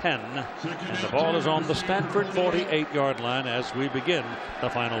and 10. And the ball is on the Stanford 48-yard line as we begin the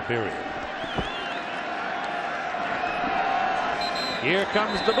final period. Here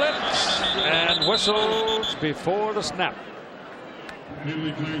comes the blitz and whistles before the snap.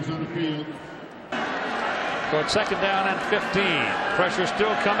 So it's second down and 15. Pressure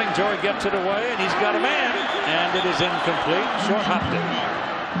still coming. Joey gets it away, and he's got a man, and it is incomplete. Short hopped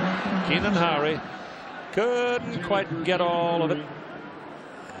it. Keenan Howry couldn't quite get all of it.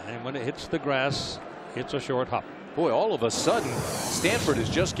 And when it hits the grass, it's a short hop. Boy, all of a sudden, Stanford is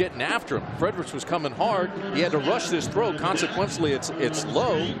just getting after him. Fredericks was coming hard. He had to rush this throw. Consequently, it's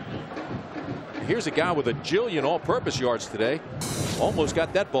low. Here's a guy with a jillion all-purpose yards today. Almost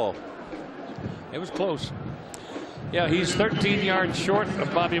got that ball. It was close. Yeah, he's 13 yards short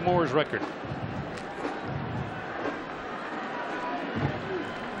of Bobby Moore's record.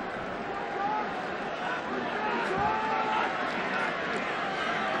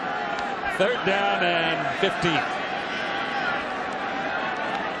 Third down and 15.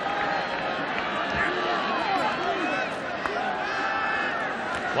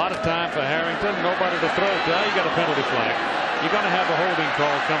 A lot of time for Harrington. Nobody to throw to. Now you got a penalty flag. You're going to have a holding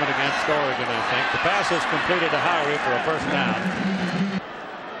call coming against Oregon, I think. The pass is completed to Howie for a first down.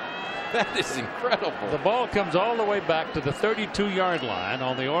 That is incredible. The ball comes all the way back to the 32-yard line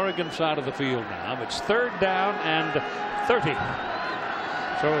on the Oregon side of the field now. It's third down and 30.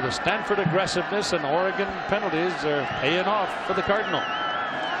 So the Stanford aggressiveness and Oregon penalties are paying off for the Cardinal.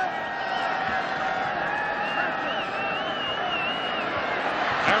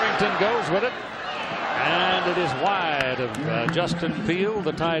 Harrington goes with it, and it is wide of Justin Field,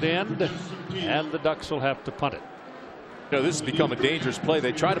 the tight end, and the Ducks will have to punt it. You know, this has become a dangerous play.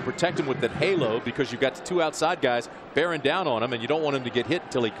 They try to protect him with that halo because you've got the two outside guys bearing down on him, and you don't want him to get hit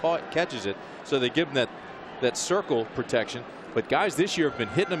until he catches it. So they give him that circle protection. But guys this year have been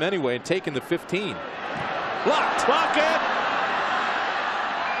hitting him anyway and taking the 15. Blocked. Block it.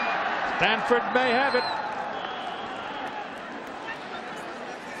 Stanford may have it.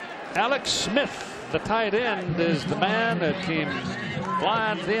 Alex Smith, the tight end, is the man that came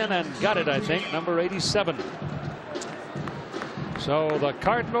flying in and got it, I think, number 87. So the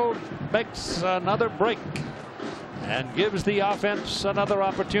Cardinal makes another break and gives the offense another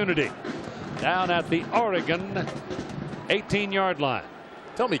opportunity down at the Oregon 18-yard line.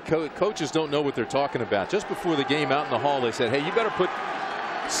 Tell me, coaches don't know what they're talking about. Just before the game out in the hall, they said, hey, you better put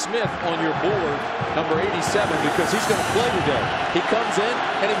Smith on your board, number 87, because he's going to play today. He comes in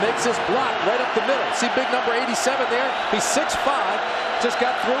and he makes this block right up the middle. See big number 87 there? He's 6'5", just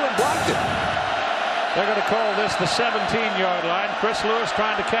got through and blocked it. They're going to call this the 17-yard line. Chris Lewis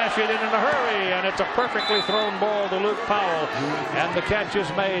trying to cash it in a hurry, and it's a perfectly thrown ball to Luke Powell. And the catch is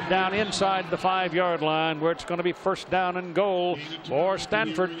made down inside the 5-yard line, where it's going to be first down and goal for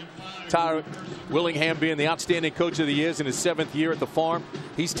Stanford. Tyler Willingham, being the outstanding coach of the year in his 7th year at the farm,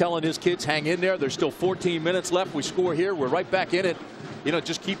 he's telling his kids, hang in there. There's still 14 minutes left. We score here, we're right back in it. You know,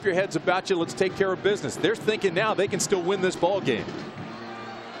 just keep your heads about you. Let's take care of business. They're thinking now they can still win this ball game.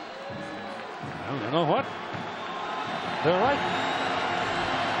 You know what? They're right.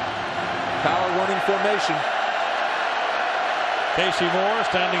 Power running formation. Casey Moore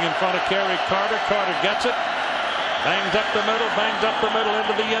standing in front of Kerry Carter. Carter gets it. Bangs up the middle. Bangs up the middle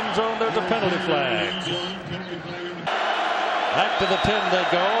into the end zone. There's a penalty flag. Back to the 10 they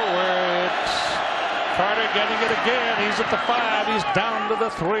go, where it's Carter getting it again. He's at the 5. He's down to the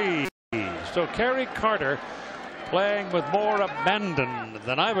 3. So Kerry Carter playing with more abandon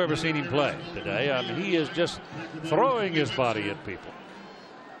than I've ever seen him play today. I mean, he is just throwing his body at people.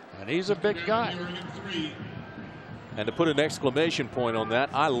 And he's a big guy. And to put an exclamation point on that,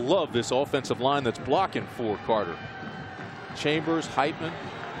 I love this offensive line that's blocking for Carter. Chambers, Heitman,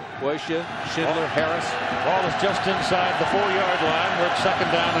 Boycia, Schindler, Harris. Ball is just inside the 4-yard line, where it's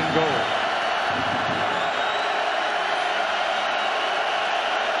second down and goal.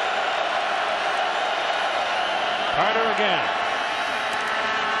 Carter again.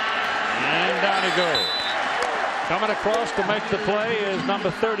 And down he goes. Coming across to make the play is number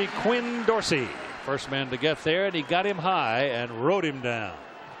 30, Quinn Dorsey. First man to get there, and he got him high and rode him down.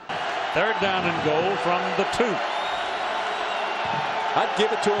 Third down and goal from the 2. I'd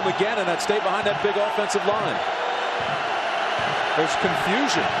give it to him again, and I'd stay behind that big offensive line. There's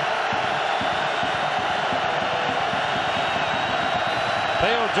confusion.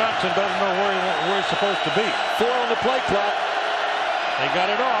 Theo Johnson doesn't know where he's supposed to be. 4 on the play clock. They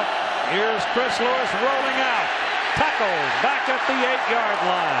got it off. Here's Chris Lewis rolling out. Tackled back at the 8-yard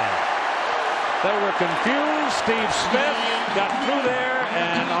line. They were confused. Steve Smith got through there,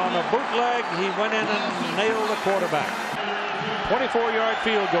 and on a bootleg, he went in and nailed the quarterback. 24-yard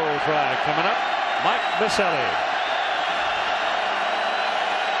field goal try coming up. Mike Biselli.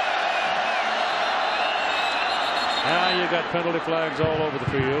 Now you got penalty flags all over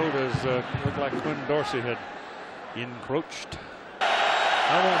the field, as looked like Quinn Dorsey had encroached.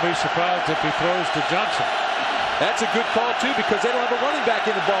 I won't be surprised if he throws to Johnson. That's a good call too, because they don't have a running back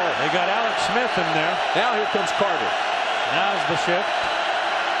in the ball. They got Alex Smith in there. Now here comes Carter. Now's the shift.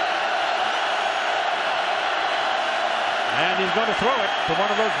 And he's going to throw it to one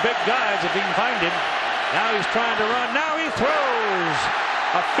of those big guys if he can find him. Now he's trying to run. Now he throws.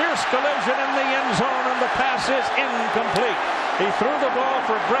 A fierce collision in the end zone, and the pass is incomplete. He threw the ball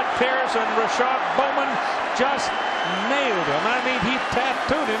for Brett Pierce, across, and Rashad Bowman just nailed him. I mean, he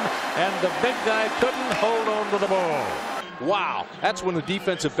tattooed him, and the big guy couldn't hold on to the ball. Wow, that's when the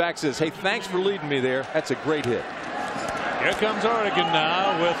defensive back says, hey, thanks for leading me there. That's a great hit. Here comes Oregon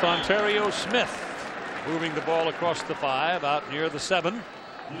now with Ontario Smith moving the ball across the 5 out near the 7.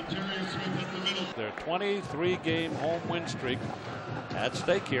 Their 23-game home win streak at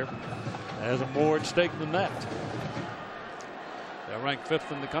stake here. There's more at stake than that. They're ranked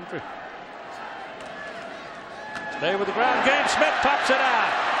 5th in the country. Stay with the ground game. Smith tops it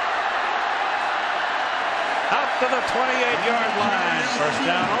out. Out to the 28-yard line. First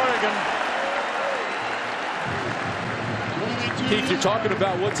down, Oregon. Keith, you're talking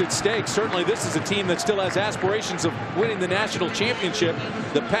about what's at stake. Certainly this is a team that still has aspirations of winning the national championship,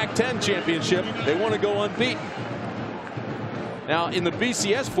 the Pac-10 championship. They want to go unbeaten. Now in the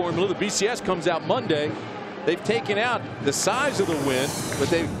BCS formula, the BCS comes out Monday. They've taken out the size of the win, but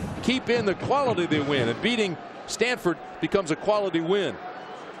they keep in the quality of the win, and beating Stanford becomes a quality win.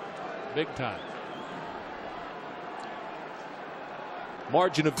 Big time.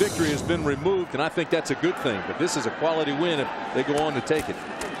 Margin of victory has been removed, and I think that's a good thing, but this is a quality win if they go on to take it.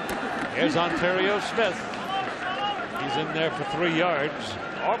 Here's Ontario Smith. He's in there for 3 yards.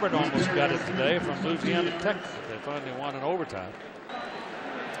 Auburn almost got it today from Louisiana Tech. They finally won in overtime.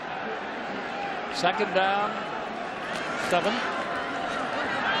 Second down, 7.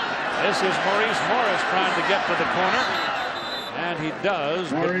 This is Maurice Morris trying to get to the corner, and he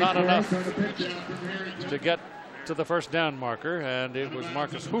does, but not enough to get to the first down marker, and it was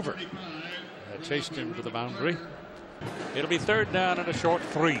Marcus Hoover that chased him to the boundary. It'll be 3rd down and a short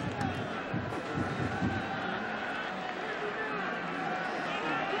 3.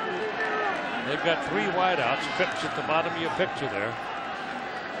 They've got 3 wideouts. Phipps at the bottom of your picture there.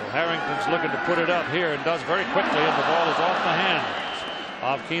 So Harrington's looking to put it up here and does very quickly, and the ball is off the hands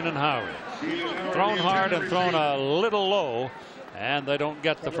of Keenan Howry. Thrown hard and thrown a little low, and they don't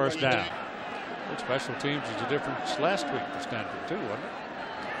get the first down. Special teams is a difference last week to Stanford too, wasn't it?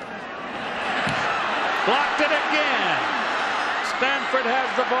 Blocked it again. Stanford has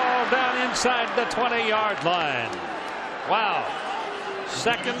the ball down inside the 20-yard line. Wow.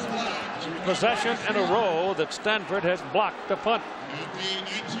 Second possession in a row that Stanford has blocked a punt.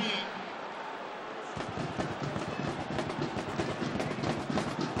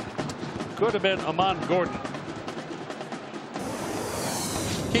 Could have been Amon Gordon.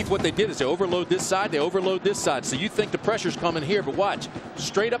 Keith, what they did is they overload this side, they overload this side. So you think the pressure's coming here, but watch.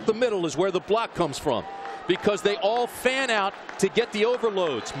 Straight up the middle is where the block comes from, because they all fan out to get the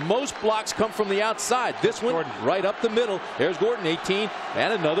overloads. Most blocks come from the outside. This one Gordon right up the middle. There's Gordon, 18,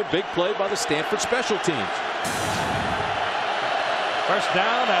 and another big play by the Stanford special teams. First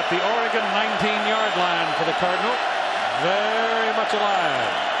down at the Oregon 19-yard line for the Cardinal. Very much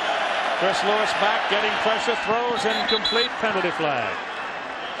alive. Chris Lewis back, getting pressure, throws incomplete, penalty flag.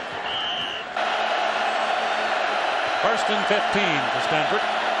 1st and 15 for Stanford.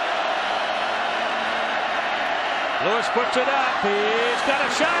 Lewis puts it up. He's got a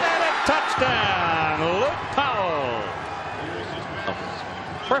shot at it. Touchdown. Luke Powell.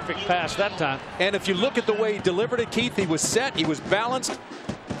 Perfect pass that time. And if you look at the way he delivered it, Keith, he was set, he was balanced,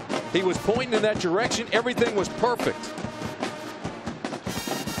 he was pointing in that direction. Everything was perfect.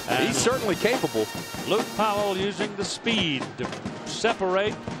 And he's certainly capable. Luke Powell using the speed to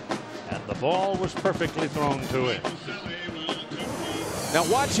separate, and the ball was perfectly thrown to him. Now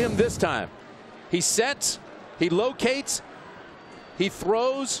watch him this time. He sets, he locates, he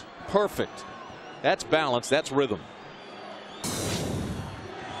throws. Perfect. That's balance, that's rhythm.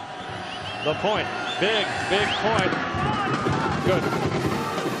 The point. Big point. Good.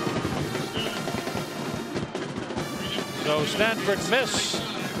 So Stanford missed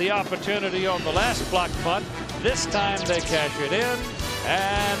the opportunity on the last block punt. This time they cash it in,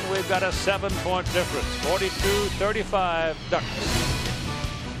 and we've got a 7-point difference. 42-35 Ducks.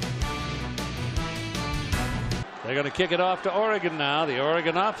 They're going to kick it off to Oregon now. The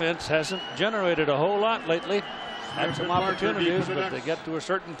Oregon offense hasn't generated a whole lot lately. Had some opportunities, but they get to a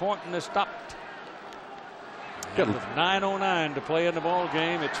certain point and they stopped. And with 9:09 to play in the ball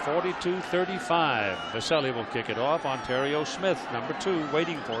game, it's 42-35. Vaselli will kick it off. Ontario Smith, number 2,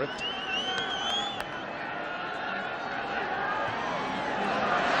 waiting for it.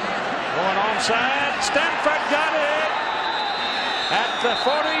 Going onside. Stanford got it at the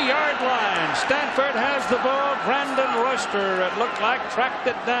 40-yard line. Stanford has the ball. Brandon Royster, it looked like, tracked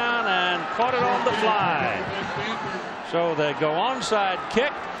it down and caught it on the fly. So they go onside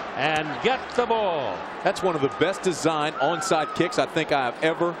kick and get the ball. That's one of the best designed onside kicks I think I've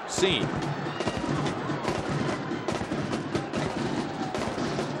ever seen.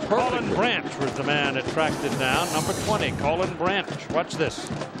 Colin Branch was the man that tracked it down. Number 20, Colin Branch. Watch this.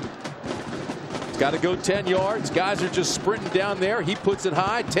 It's got to go 10 yards. Guys are just sprinting down there. He puts it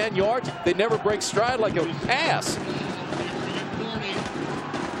high, 10 yards. They never break stride like a pass.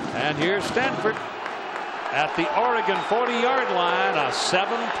 And here's Stanford at the Oregon 40-yard line. A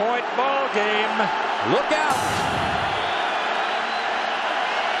 7-point ball game. Look out.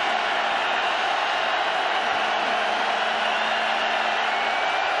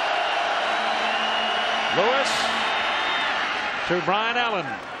 Lewis to Brian Allen.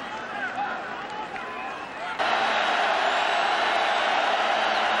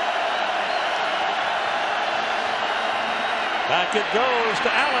 Back it goes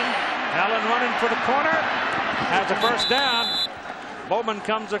to Allen. Allen running for the corner. Has a first down. Bowman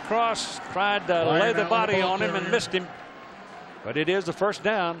comes across, tried to lay the body on him and missed him. But it is the first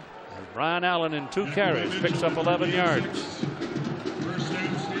down. And Brian Allen in 2 carries picks up 11 yards.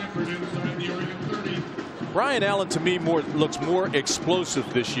 Brian Allen, to me, looks more explosive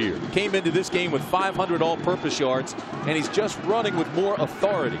this year. Came into this game with 500 all-purpose yards, and he's just running with more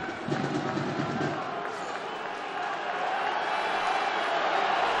authority.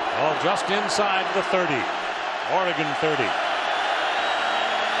 All just inside the 30. Oregon 30.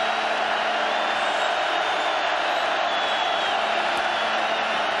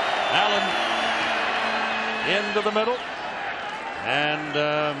 Allen into the middle. And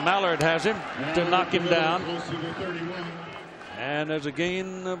Mallard has him to knock him down. And there's a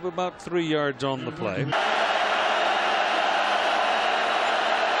gain of about 3 yards on the play.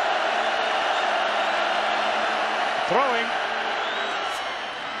 Throwing.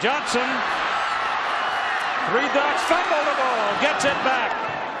 Johnson. 3 ducks, fumble the ball, gets it back.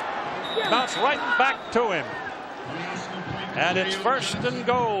 Bounce right back to him. And it's 1st and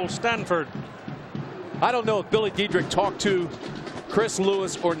goal, Stanford. I don't know if Billy Diedrich talked to Chris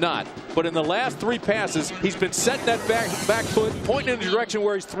Lewis or not, but in the last 3 passes, he's been setting that back foot, pointing in the direction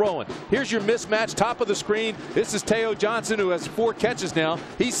where he's throwing. Here's your mismatch, top of the screen. This is Teo Johnson, who has 4 catches now.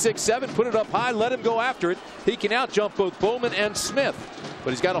 He's 6'7", put it up high, let him go after it. He can out-jump both Bowman and Smith, but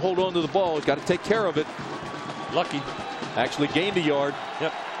he's got to hold on to the ball. He's got to take care of it. Lucky. Actually gained a yard.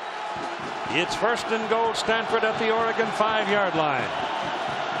 Yep. It's 1st and goal, Stanford at the Oregon 5-yard line.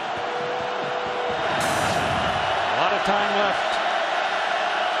 A lot of time left.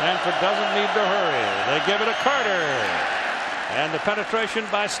 Stanford doesn't need to hurry. They give it to Carter. And the penetration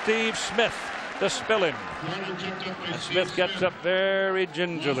by Steve Smith to spill him. And Smith gets up very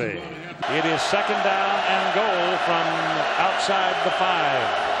gingerly. It is 2nd down and goal from outside the 5.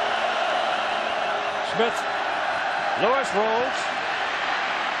 Smith. Lewis rolls.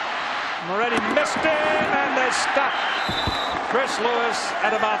 Moretti missed him, and they stop Chris Lewis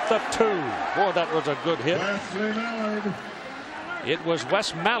at about the 2. Boy, that was a good hit. It was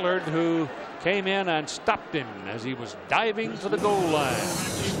Wes Mallard who came in and stopped him as he was diving to the goal line.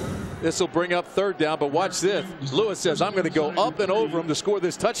 This will bring up 3rd down, but watch this. Lewis says, I'm going to go up and over him to score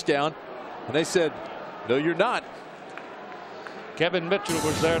this touchdown. And they said, no, you're not. Kevin Mitchell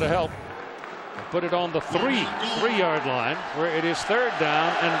was there to help. And put it on the 3-yard line, where it is 3rd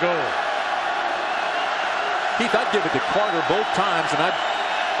down and goal. Keith, I'd give it to Carter both times, and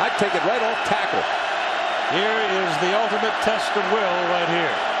I'd take it right off tackle. Here is the ultimate test of will right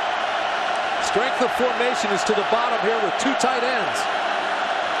here. Strength of formation is to the bottom here with 2 tight ends.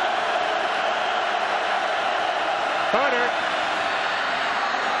 Carter.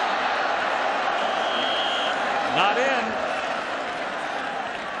 Not in.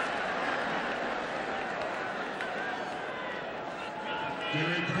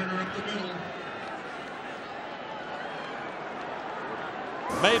 Gary Carter up the middle.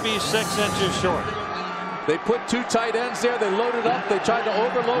 Maybe 6 inches short. They put 2 tight ends there. They loaded up. They tried to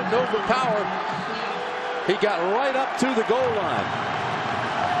overload and overpower. He got right up to the goal line.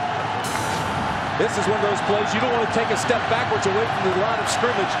 This is one of those plays you don't want to take a step backwards away from the line of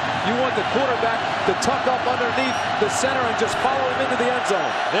scrimmage. You want the quarterback to tuck up underneath the center and just follow him into the end zone.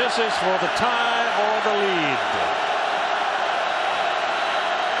 This is for the tie or the lead.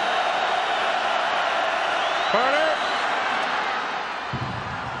 Carter.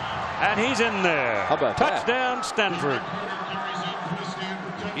 And he's in there. How about touchdown, that? Stanford.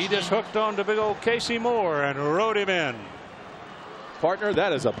 He just hooked on to big old Casey Moore and rode him in. Partner,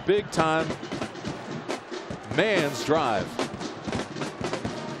 that is a big time man's drive.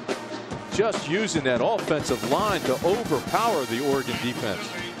 Just using that offensive line to overpower the Oregon defense.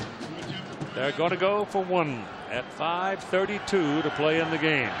 They're going to go for 1 at 5:32 to play in the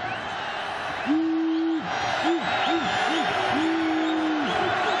game.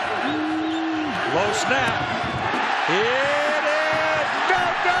 Low snap. It is no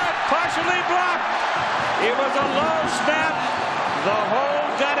good. Nicely blocked. It was a low snap. The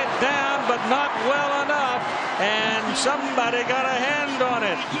hold got it down, but not well enough. And somebody got a hand on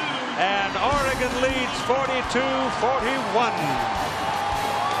it. And Oregon leads 42-41.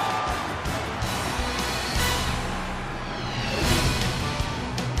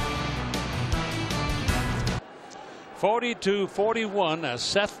 42-41 as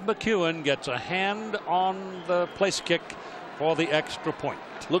Seth McEwen gets a hand on the place kick for the extra point.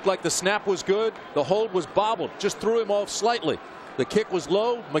 Looked like the snap was good. The hold was bobbled. Just threw him off slightly. The kick was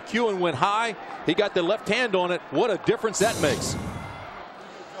low. McEwen went high. He got the left hand on it. What a difference that makes.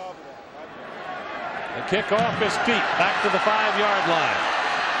 The kickoff is deep back to the 5-yard line.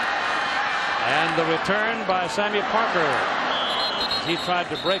 And the return by Sammy Parker. He tried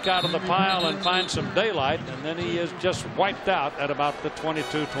to break out of the pile and find some daylight, and then he is just wiped out at about the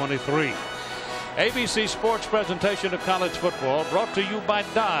 22-23. ABC Sports presentation of college football brought to you by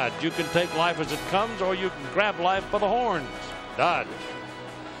Dodge. You can take life as it comes, or you can grab life by the horns. Dodge.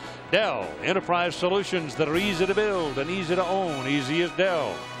 Dell, enterprise solutions that are easy to build and easy to own. Easy as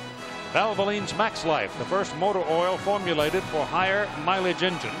Dell. Valvoline's Max Life, the first motor oil formulated for higher mileage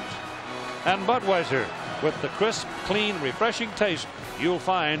engines. And Budweiser, with the crisp, clean, refreshing taste you'll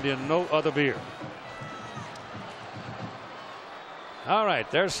find in no other beer. All right,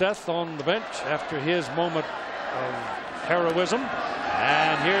 there's Seth on the bench after his moment of heroism.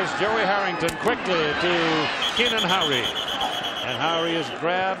 And here's Joey Harrington quickly to Keenan Howry. And Howry is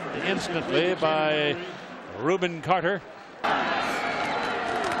grabbed instantly by Reuben Carter.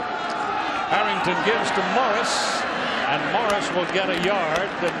 Harrington gives to Morris, and Morris will get a yard,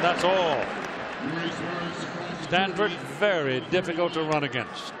 and that's all. Stanford very difficult to run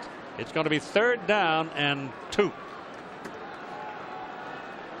against. It's going to be 3rd down and 2.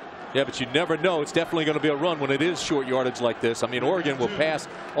 Yeah, but you never know. It's definitely going to be a run when it is short yardage like this. I mean, Oregon will pass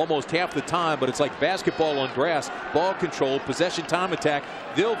almost half the time, but it's like basketball on grass. Ball control, possession time attack.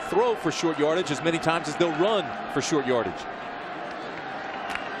 They'll throw for short yardage as many times as they'll run for short yardage.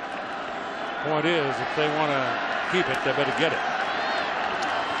 Point is, if they want to keep it, they better get it.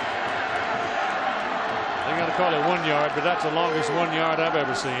 They're going to call it 1 yard, but that's the longest 1 yard I've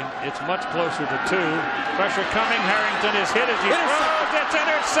ever seen. It's much closer to 2. Pressure coming. Harrington is hit as he throws. It's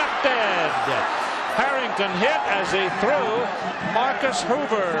intercepted. Harrington hit as he threw. Marcus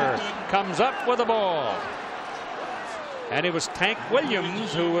Hoover comes up with the ball. And it was Tank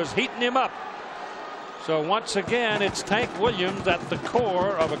Williams who was heating him up. So once again, it's Tank Williams at the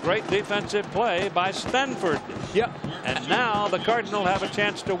core of a great defensive play by Stanford. Yep. And now the Cardinal have a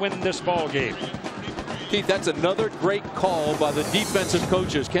chance to win this ball game. Keith, that's another great call by the defensive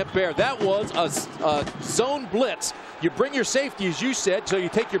coaches. Kent Baer, that was a zone blitz. You bring your safety, as you said, so you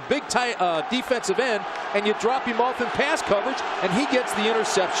take your big tight defensive end and you drop him off in pass coverage, and he gets the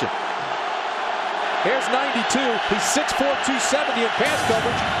interception. Here's 92. He's 6'4", 270 in pass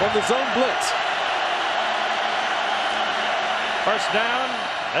coverage on the zone blitz. First down,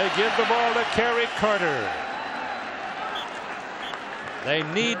 they give the ball to Kerry Carter. They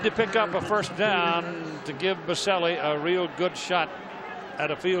need to pick up a first down to give Baselli a real good shot at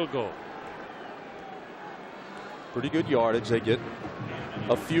a field goal. Pretty good yardage. They get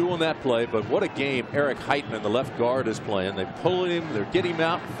a few on that play, but what a game Eric Heitman, the left guard, is playing. They pull him, they're getting him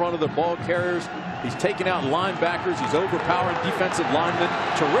out in front of the ball carriers. He's taking out linebackers. He's overpowering defensive linemen.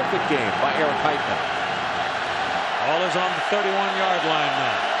 Terrific game by Eric Heitman. Ball is on the 31-yard line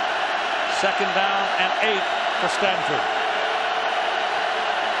now. 2nd down and 8 for Stanford.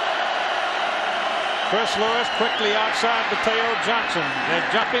 Chris Lewis quickly outside Mateo Johnson. They're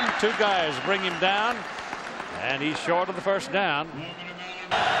jumping. 2 guys bring him down, and he's short of the first down.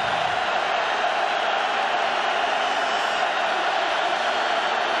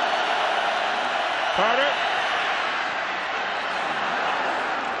 Carter.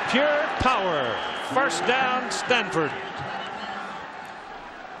 Pure power. First down, Stanford.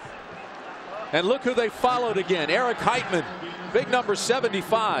 And look who they followed again. Eric Heitman, big number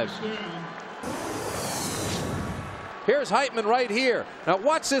 75. Here's Heitman right here. Now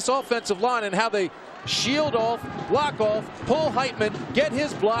watch this offensive line and how they shield off, block off, pull Heitman, get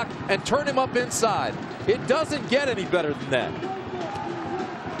his block, and turn him up inside. It doesn't get any better than that.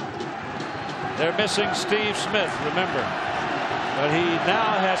 They're missing Steve Smith, remember. But he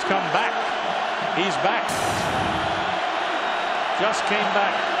now has come back. He's back. Just came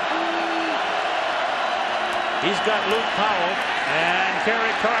back. He's got Luke Powell, and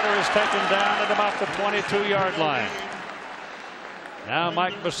Kerry Carter is taken down at about the 22-yard line. Now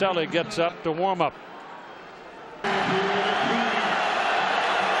Mike Baselli gets up to warm up. And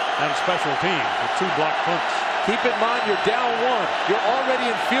special teams with 2 block punts. Keep in mind you're down 1. You're already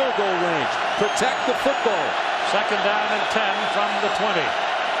in field goal range. Protect the football. Second down and 10 from the 20.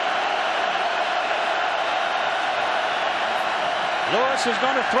 Lewis is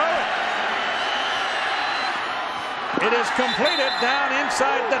going to throw it. It is completed down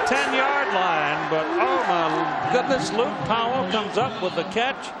inside the 10-yard line, but oh my goodness, Luke Powell comes up with the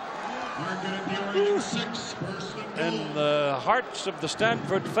catch. And the hearts of the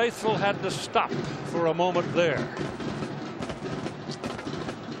Stanford faithful had to stop for a moment there.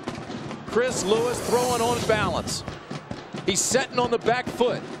 Chris Lewis throwing on balance. He's setting on the back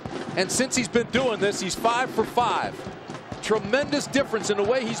foot. And since he's been doing this, he's 5 for 5. Tremendous difference in the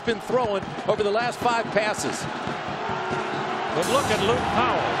way he's been throwing over the last 5 passes. But look at Luke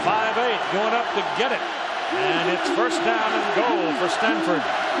Powell, 5'8", going up to get it. And it's first down and goal for Stanford.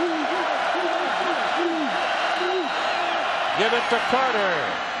 Give it to Carter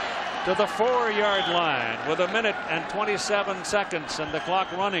to the 4-yard line with 1 minute and 27 seconds and the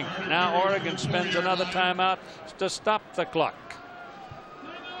clock running. Now Oregon spends another timeout to stop the clock.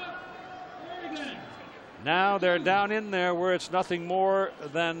 Now they're down in there where it's nothing more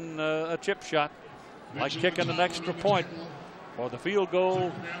than a chip shot, like kicking an extra point for the field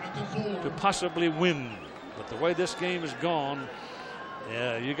goal to possibly win. But the way this game has gone,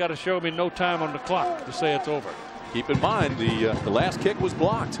 yeah, you got to show me no time on the clock to say it's over. Keep in mind the last kick was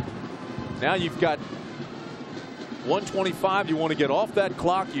blocked. Now you've got 1:25. You want to get off that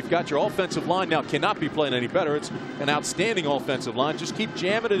clock. You've got your offensive line now cannot be playing any better. It's an outstanding offensive line. Just keep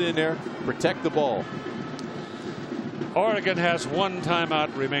jamming it in there. Protect the ball. Oregon has 1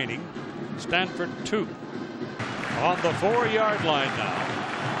 timeout remaining. Stanford 2. On the 4-yard line now.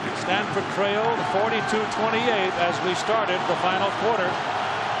 Stanford trailed 42-28 as we started the final quarter.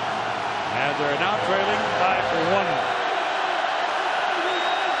 And they're now trailing by 1.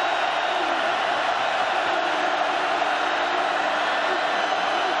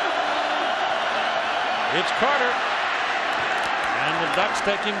 It's Carter. And the Ducks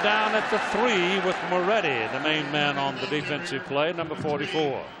take him down at the 3 with Moretti, the main man on the defensive play, number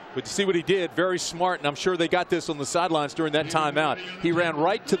 44. But to see what he did, very smart, and I'm sure they got this on the sidelines during that timeout. He ran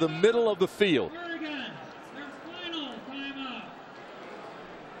right to the middle of the field.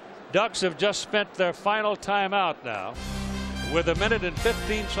 Ducks have just spent their final timeout now with 1 minute and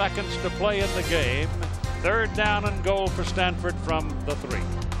 15 seconds to play in the game. 3rd down and goal for Stanford from the 3.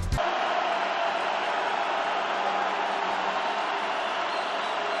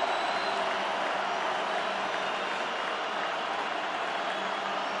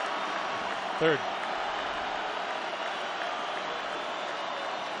 Third.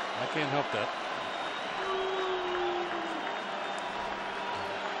 I can't help that.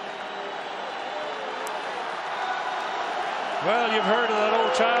 Well, you've heard of that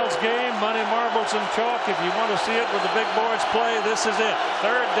old child's game, money, marbles, and chalk. If you want to see it with the big boys play, this is it.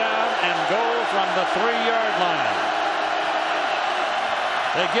 3rd down and goal from the 3-yard line.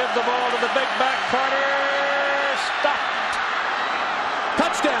 They give the ball to the big back, Carter. Stopped.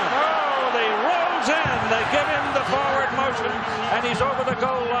 Touchdown. Oh, they rolls in. They give him the forward motion, and he's over the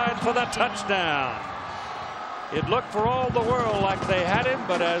goal line for the touchdown. It looked for all the world like they had him,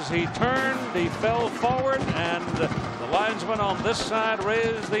 but as he turned, he fell forward, and the linesman on this side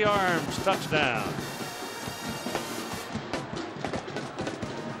raised the arms. Touchdown.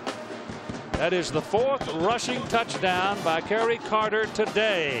 That is the 4th rushing touchdown by Kerry Carter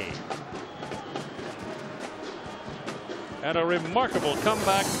today. And a remarkable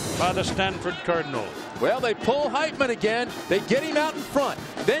comeback by the Stanford Cardinal. Well, they pull Heitman again. They get him out in front.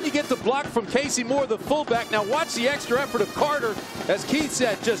 Then you get the block from Casey Moore, the fullback. Now watch the extra effort of Carter. As Keith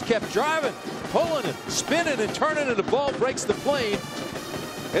said, just kept driving, pulling and spinning and turning, and the ball breaks the plane.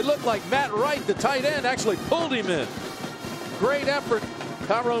 It looked like Matt Wright, the tight end, actually pulled him in. Great effort.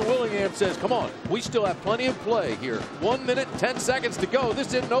 Tyrone Willingham says, come on, we still have plenty of play here. 1 minute and 10 seconds to go.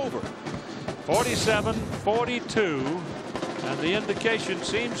 This isn't over. 47-42. And the indication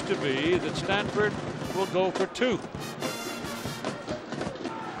seems to be that Stanford will go for 2.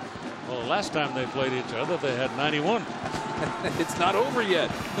 Well, last time they played each other, they had 91. It's not over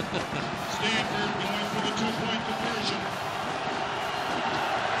yet. Stanford going for the 2-point conversion.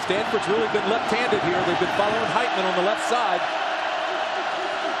 Stanford's really been left-handed here. They've been following Heitman on the left side.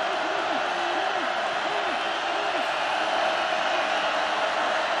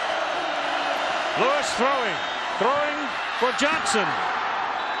 Lewis throwing for Johnson,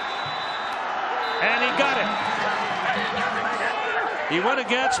 and he got it. He went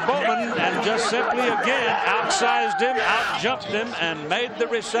against Bowman and just simply again outsized him, outjumped him, and made the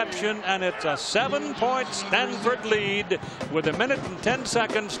reception, and it's a 7-point Stanford lead with 1 minute and 10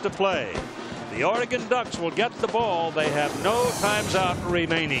 seconds to play. The Oregon Ducks will get the ball. They have no times out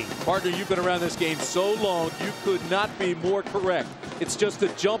remaining. Partner, you've been around this game so long, you could not be more correct. It's just a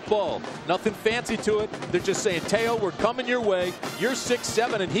jump ball. Nothing fancy to it. They're just saying, Teo, we're coming your way. You're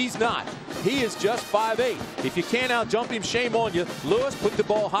 6'7", and he's not. He is just 5'8". If you can't out-jump him, shame on you. Lewis, put the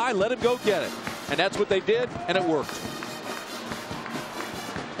ball high, let him go get it. And that's what they did, and it worked.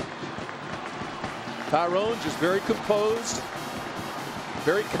 Tyrone just very composed.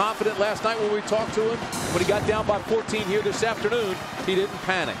 Very confident last night when we talked to him. When he got down by 14 here this afternoon, he didn't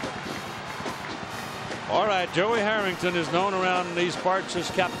panic. All right, Joey Harrington is known around these parts as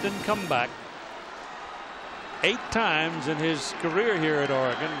Captain Comeback. 8 times in his career here at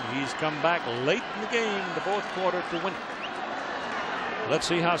Oregon, he's come back late in the game, the fourth quarter, to win it. Let's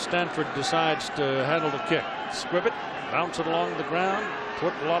see how Stanford decides to handle the kick. Scribb it, bounce it along the ground,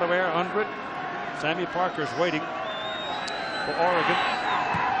 put a lot of air under it. Sammy Parker's waiting for Oregon.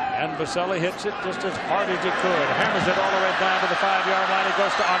 And Vaselli hits it just as hard as he could. Hammers it all the way down to the 5-yard line. It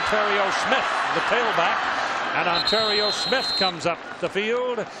goes to Ontario Smith, the tailback. And Ontario Smith comes up the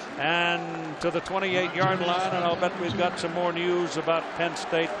field and to the 28-yard line. And I'll bet we've got some more news about Penn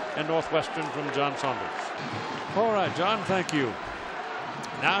State and Northwestern from John Saunders. All right, John, thank you.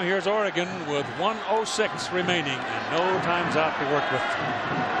 Now here's Oregon with 1:06 remaining and no times out to work with.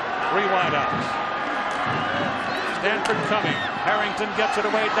 3 wideouts. Stanford coming. Harrington gets it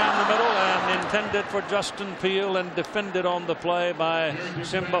away down the middle and intended for Justin Peele and defended on the play by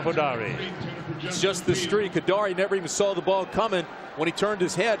Simba Hodari. It's just the streak. Hodari never even saw the ball coming. When he turned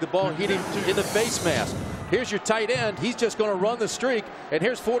his head, the ball hit him in the face mask. Here's your tight end. He's just going to run the streak. And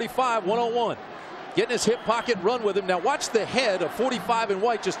here's 45, 101. Get in his hip pocket, run with him. Now watch the head of 45 in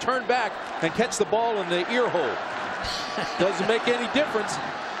white just turn back and catch the ball in the ear hole. Doesn't make any difference.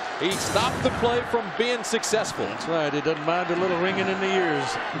 He stopped the play from being successful. That's right. He doesn't mind a little ringing in the ears.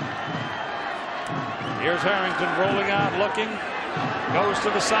 Here's Harrington rolling out, looking. Goes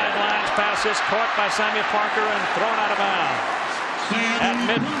to the sidelines. Pass is caught by Sammy Parker and thrown out of bounds. At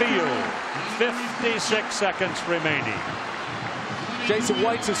midfield. 56 seconds remaining. Jason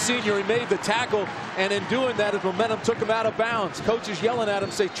White's a senior. He made the tackle, and in doing that, his momentum took him out of bounds. Coaches yelling at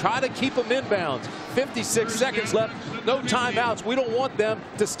him, say, try to keep him in bounds. 56 seconds left. No timeouts. We don't want them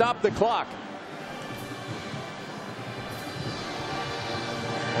to stop the clock.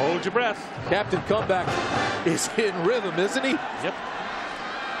 Hold your breath. Captain Comeback is in rhythm, isn't he? Yep.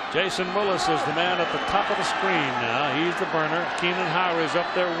 Jason Willis is the man at the top of the screen now. He's the burner. Keenan Howry's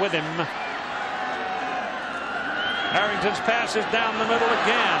up there with him. Harrington's pass is down the middle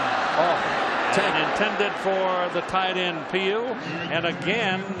again. And intended for the tight end Peele. And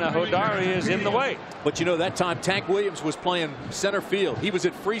again, Hodari is in the way. But you know, that time Tank Williams was playing center field. He was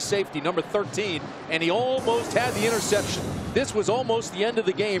at free safety, number 13, and he almost had the interception. This was almost the end of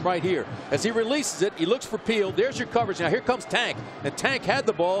the game right here. As he releases it, he looks for Peele. There's your coverage. Now here comes Tank. And Tank had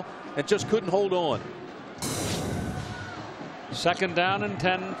the ball and just couldn't hold on. 2nd down and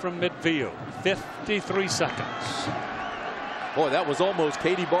 10 from midfield. 53 seconds. Boy, that was almost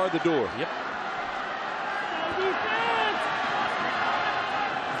Katie barred the door. Yep.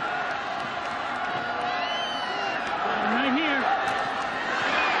 Right here.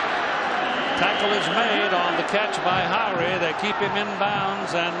 Tackle is made on the catch by Howry. They keep him in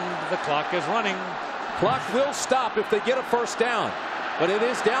bounds and the clock is running. Clock will stop if they get a first down. But it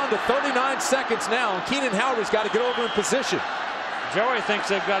is down to 39 seconds now. And Keenan Howry's got to get over in position. Joey thinks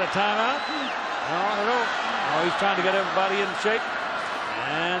they've got a timeout. No, I don't know. Oh, he's trying to get everybody in shape.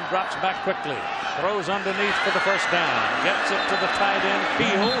 And drops back quickly. Throws underneath for the first down. Gets it to the tight end,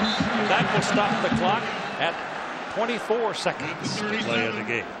 Peele. That will stop the clock at 24 seconds to play in the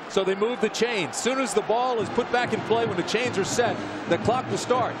game. So they move the chains. Soon as the ball is put back in play, when the chains are set, the clock will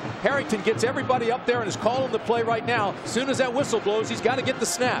start. Harrington gets everybody up there and is calling the play right now. Soon as that whistle blows, he's got to get the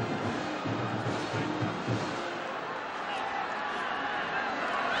snap.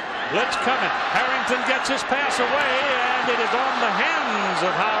 Blitz coming. Harrington gets his pass away, and it is on the hands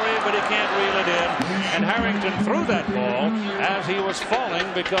of Howry, but he can't reel it in. And Harrington threw that ball as he was falling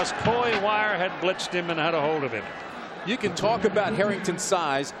because Coy Wire had blitzed him and had a hold of him. You can talk about Harrington's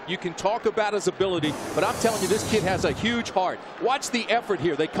size. You can talk about his ability. But I'm telling you, this kid has a huge heart. Watch the effort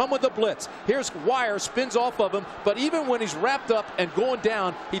here. They come with a blitz. Here's Wire, spins off of him. But even when he's wrapped up and going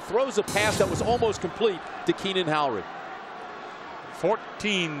down, he throws a pass that was almost complete to Keenan Howry.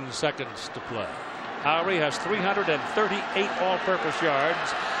 14 seconds to play. Howry has 338 all-purpose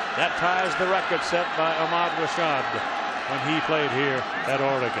yards. That ties the record set by Ahmad Rashad when he played here at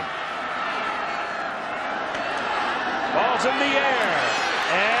Oregon. Ball's in the air.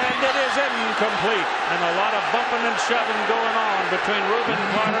 And it is incomplete. And a lot of bumping and shoving going on between Reuben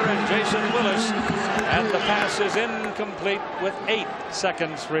Carter and Jason Willis. And the pass is incomplete with 8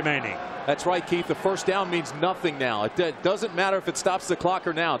 seconds remaining. That's right, Keith. The first down means nothing now. It doesn't matter if it stops the clock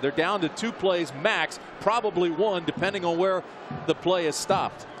or now. They're down to 2 plays max, probably 1, depending on where the play is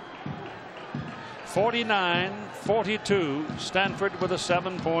stopped. 49-42, Stanford with a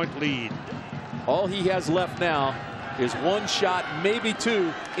 7-point lead. All he has left now is 1 shot, maybe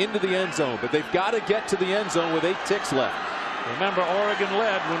 2, into the end zone. But they've got to get to the end zone with 8 ticks left. Remember, Oregon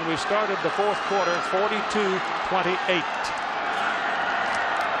led when we started the 4th quarter, 42-28.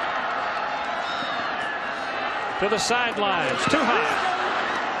 To the sidelines, too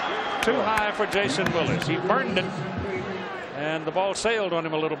high. Too high for Jason Willis. He burned it, and the ball sailed on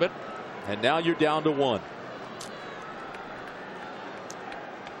him a little bit. And now you're down to 1.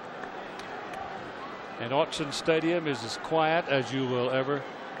 And Autzen Stadium is as quiet as you will ever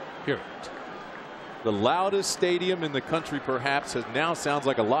hear it. The loudest stadium in the country, perhaps, now sounds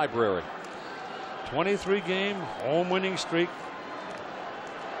like a library. 23-game home winning streak.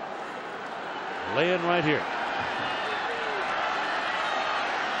 Laying right here.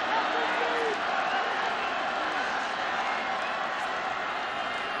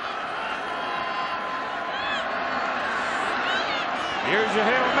 Here's your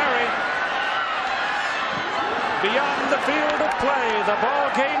Hail Mary. Beyond the field of play, the ball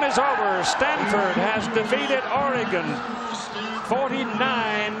game is over. Stanford has defeated Oregon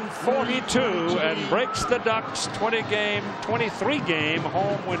 49-42 and breaks the Ducks' 23-game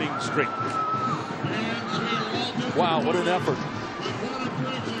home winning streak. Wow, what an effort.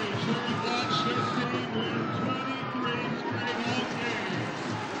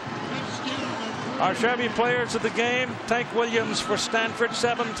 Our Chevy players of the game: Tank Williams for Stanford,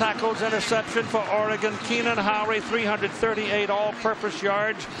 7 tackles, interception for Oregon. Keenan Howry, 338 all-purpose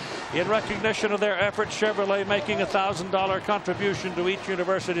yards. In recognition of their efforts, Chevrolet making a $1,000 contribution to each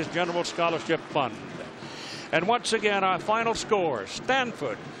university's general scholarship fund. And once again, our final score: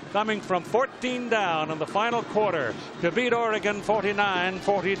 Stanford coming from 14 down in the final quarter to beat Oregon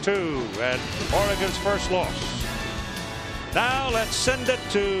 49-42, and Oregon's first loss. Now let's send it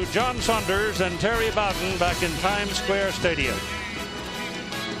to John Saunders and Terry Bowden back in Times Square Stadium.